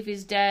side to see if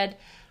he's dead,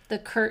 the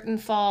curtain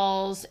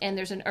falls, and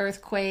there's an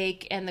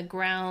earthquake, and the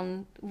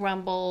ground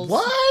rumbles.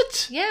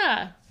 What?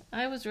 Yeah.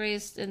 I was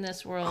raised in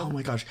this world. Oh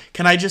my gosh.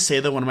 Can I just say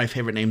that one of my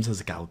favorite names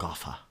is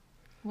Golgotha?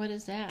 What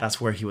is that?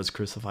 That's where he was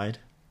crucified.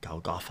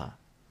 Golgotha.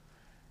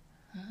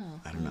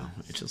 Oh. I don't know.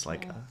 It's just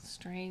like a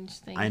strange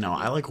thing. I know.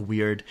 I like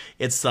weird.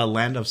 It's the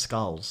land of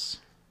skulls.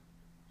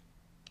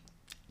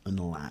 In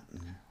the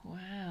Latin.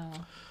 Wow.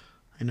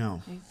 I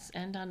know. Let's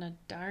end on a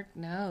dark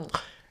note.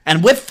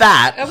 And with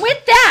that.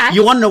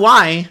 You want to know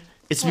why?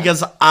 It's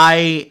because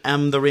I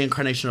am the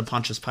reincarnation of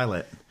Pontius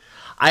Pilate.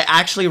 I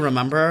actually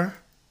remember.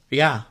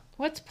 Yeah.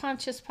 What's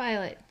Pontius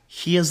Pilate?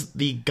 He is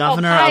the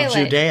governor of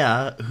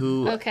Judea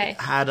who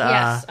had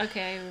yes,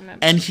 okay, I remember.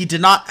 And he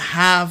did not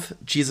have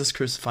Jesus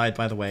crucified,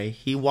 by the way.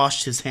 He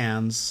washed his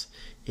hands.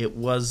 It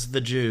was the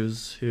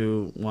Jews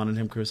who wanted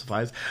him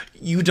crucified.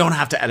 You don't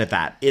have to edit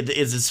that. It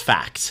is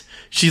fact.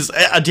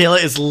 Adela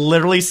is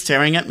literally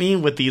staring at me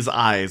with these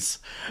eyes.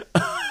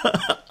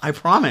 I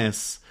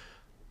promise.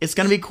 It's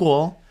going to be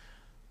cool.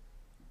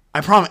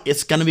 I promise.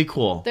 It's going to be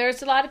cool.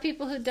 There's a lot of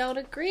people who don't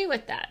agree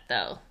with that,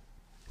 though.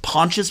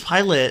 Pontius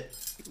Pilate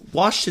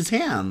washed his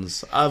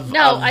hands of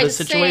the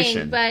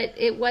situation. But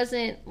it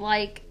wasn't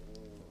like...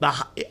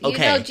 You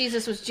know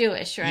Jesus was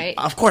Jewish, right?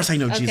 Of course I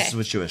know Jesus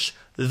was Jewish.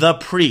 The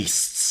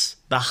priests,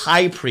 the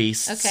high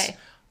priests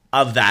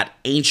of that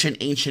ancient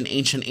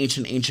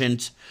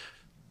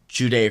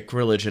Judaic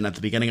religion at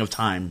the beginning of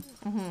time,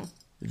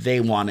 they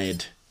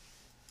wanted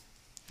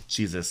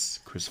Jesus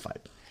crucified.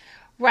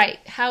 Right.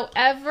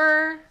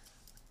 However...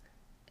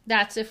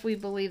 That's if we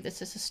believe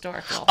this is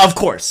historical. Of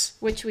course.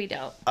 Which we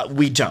don't.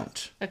 We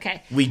don't.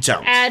 Okay. We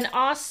don't. And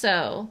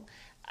also,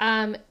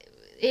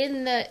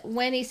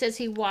 when he says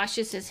he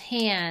washes his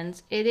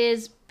hands, it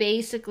is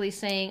basically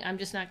saying, I'm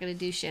just not going to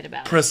do shit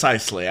about it.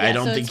 Precisely. Yeah, I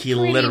don't think he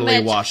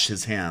literally washed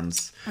his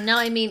hands. No,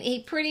 I mean, he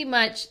pretty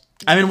much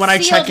when I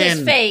check his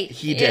in, fate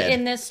he did.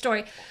 In this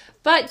story.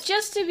 But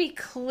just to be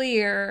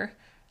clear,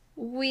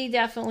 we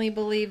definitely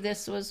believe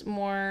this was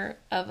more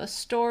of a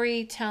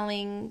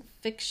storytelling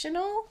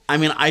fictional. I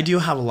mean, I do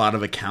have a lot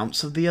of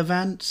accounts of the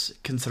event,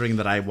 considering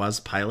that I was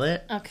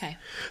Pilate. Okay.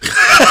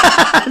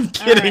 I'm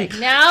kidding. All right.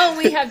 Now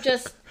we have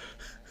just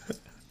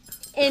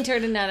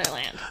entered another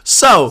land.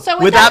 So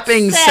with that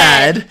being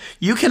said,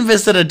 you can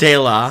visit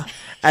Adela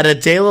at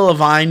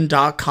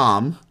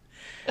adelalevine.com.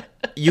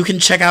 You can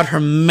check out her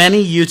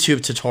many YouTube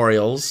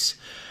tutorials.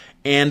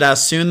 And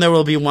soon there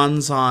will be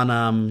ones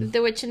on...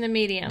 The Witch in the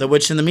Medium. The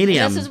Witch in the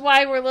Medium. And this is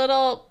why we're a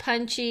little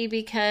punchy,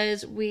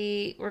 because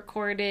we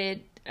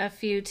recorded a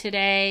few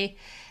today.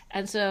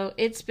 And so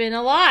it's been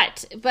a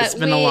lot. But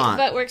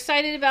But we're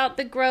excited about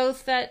the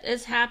growth that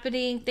is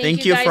happening.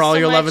 Thank you guys for all so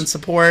your much. Love and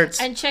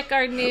support. And check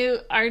our new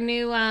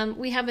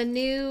we have a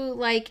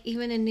new,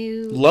 even a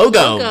new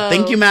logo.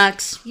 Thank you,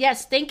 Max.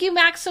 Yes, thank you,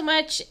 Max, so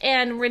much.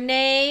 And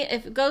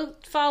Renee, go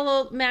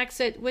follow Max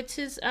at, what's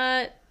his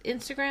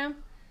Instagram?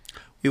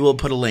 We will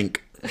put a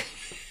link.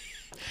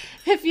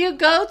 If you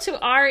go to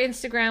our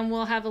Instagram,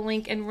 we'll have a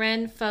link. And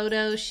Ren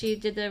Photo, she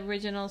did the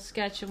original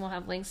sketch, and we'll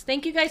have links.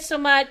 Thank you guys so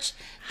much.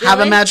 Have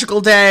a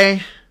magical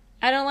day.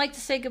 I don't like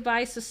to say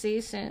goodbye, so see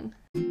you soon.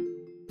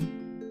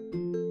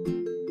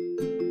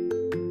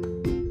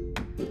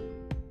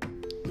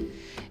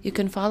 You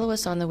can follow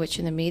us on The Witch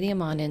in the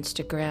Medium on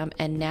Instagram,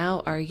 and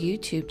now our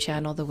YouTube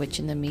channel, The Witch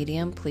in the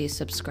Medium. Please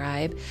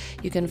subscribe.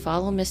 You can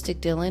follow Mystic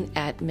Dylan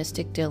at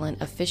Mystic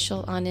Dylan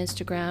Official on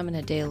Instagram, and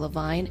Adela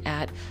Levine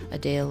at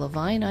Adela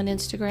Levine on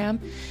Instagram.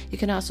 You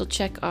can also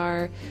check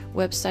our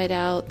website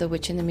out,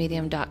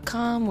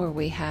 thewitchinthemedium.com, where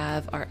we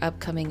have our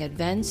upcoming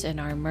events and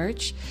our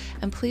merch.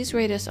 And please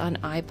rate us on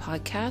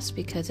iPodcasts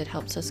because it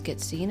helps us get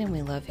seen, and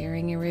we love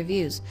hearing your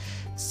reviews.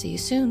 See you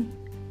soon.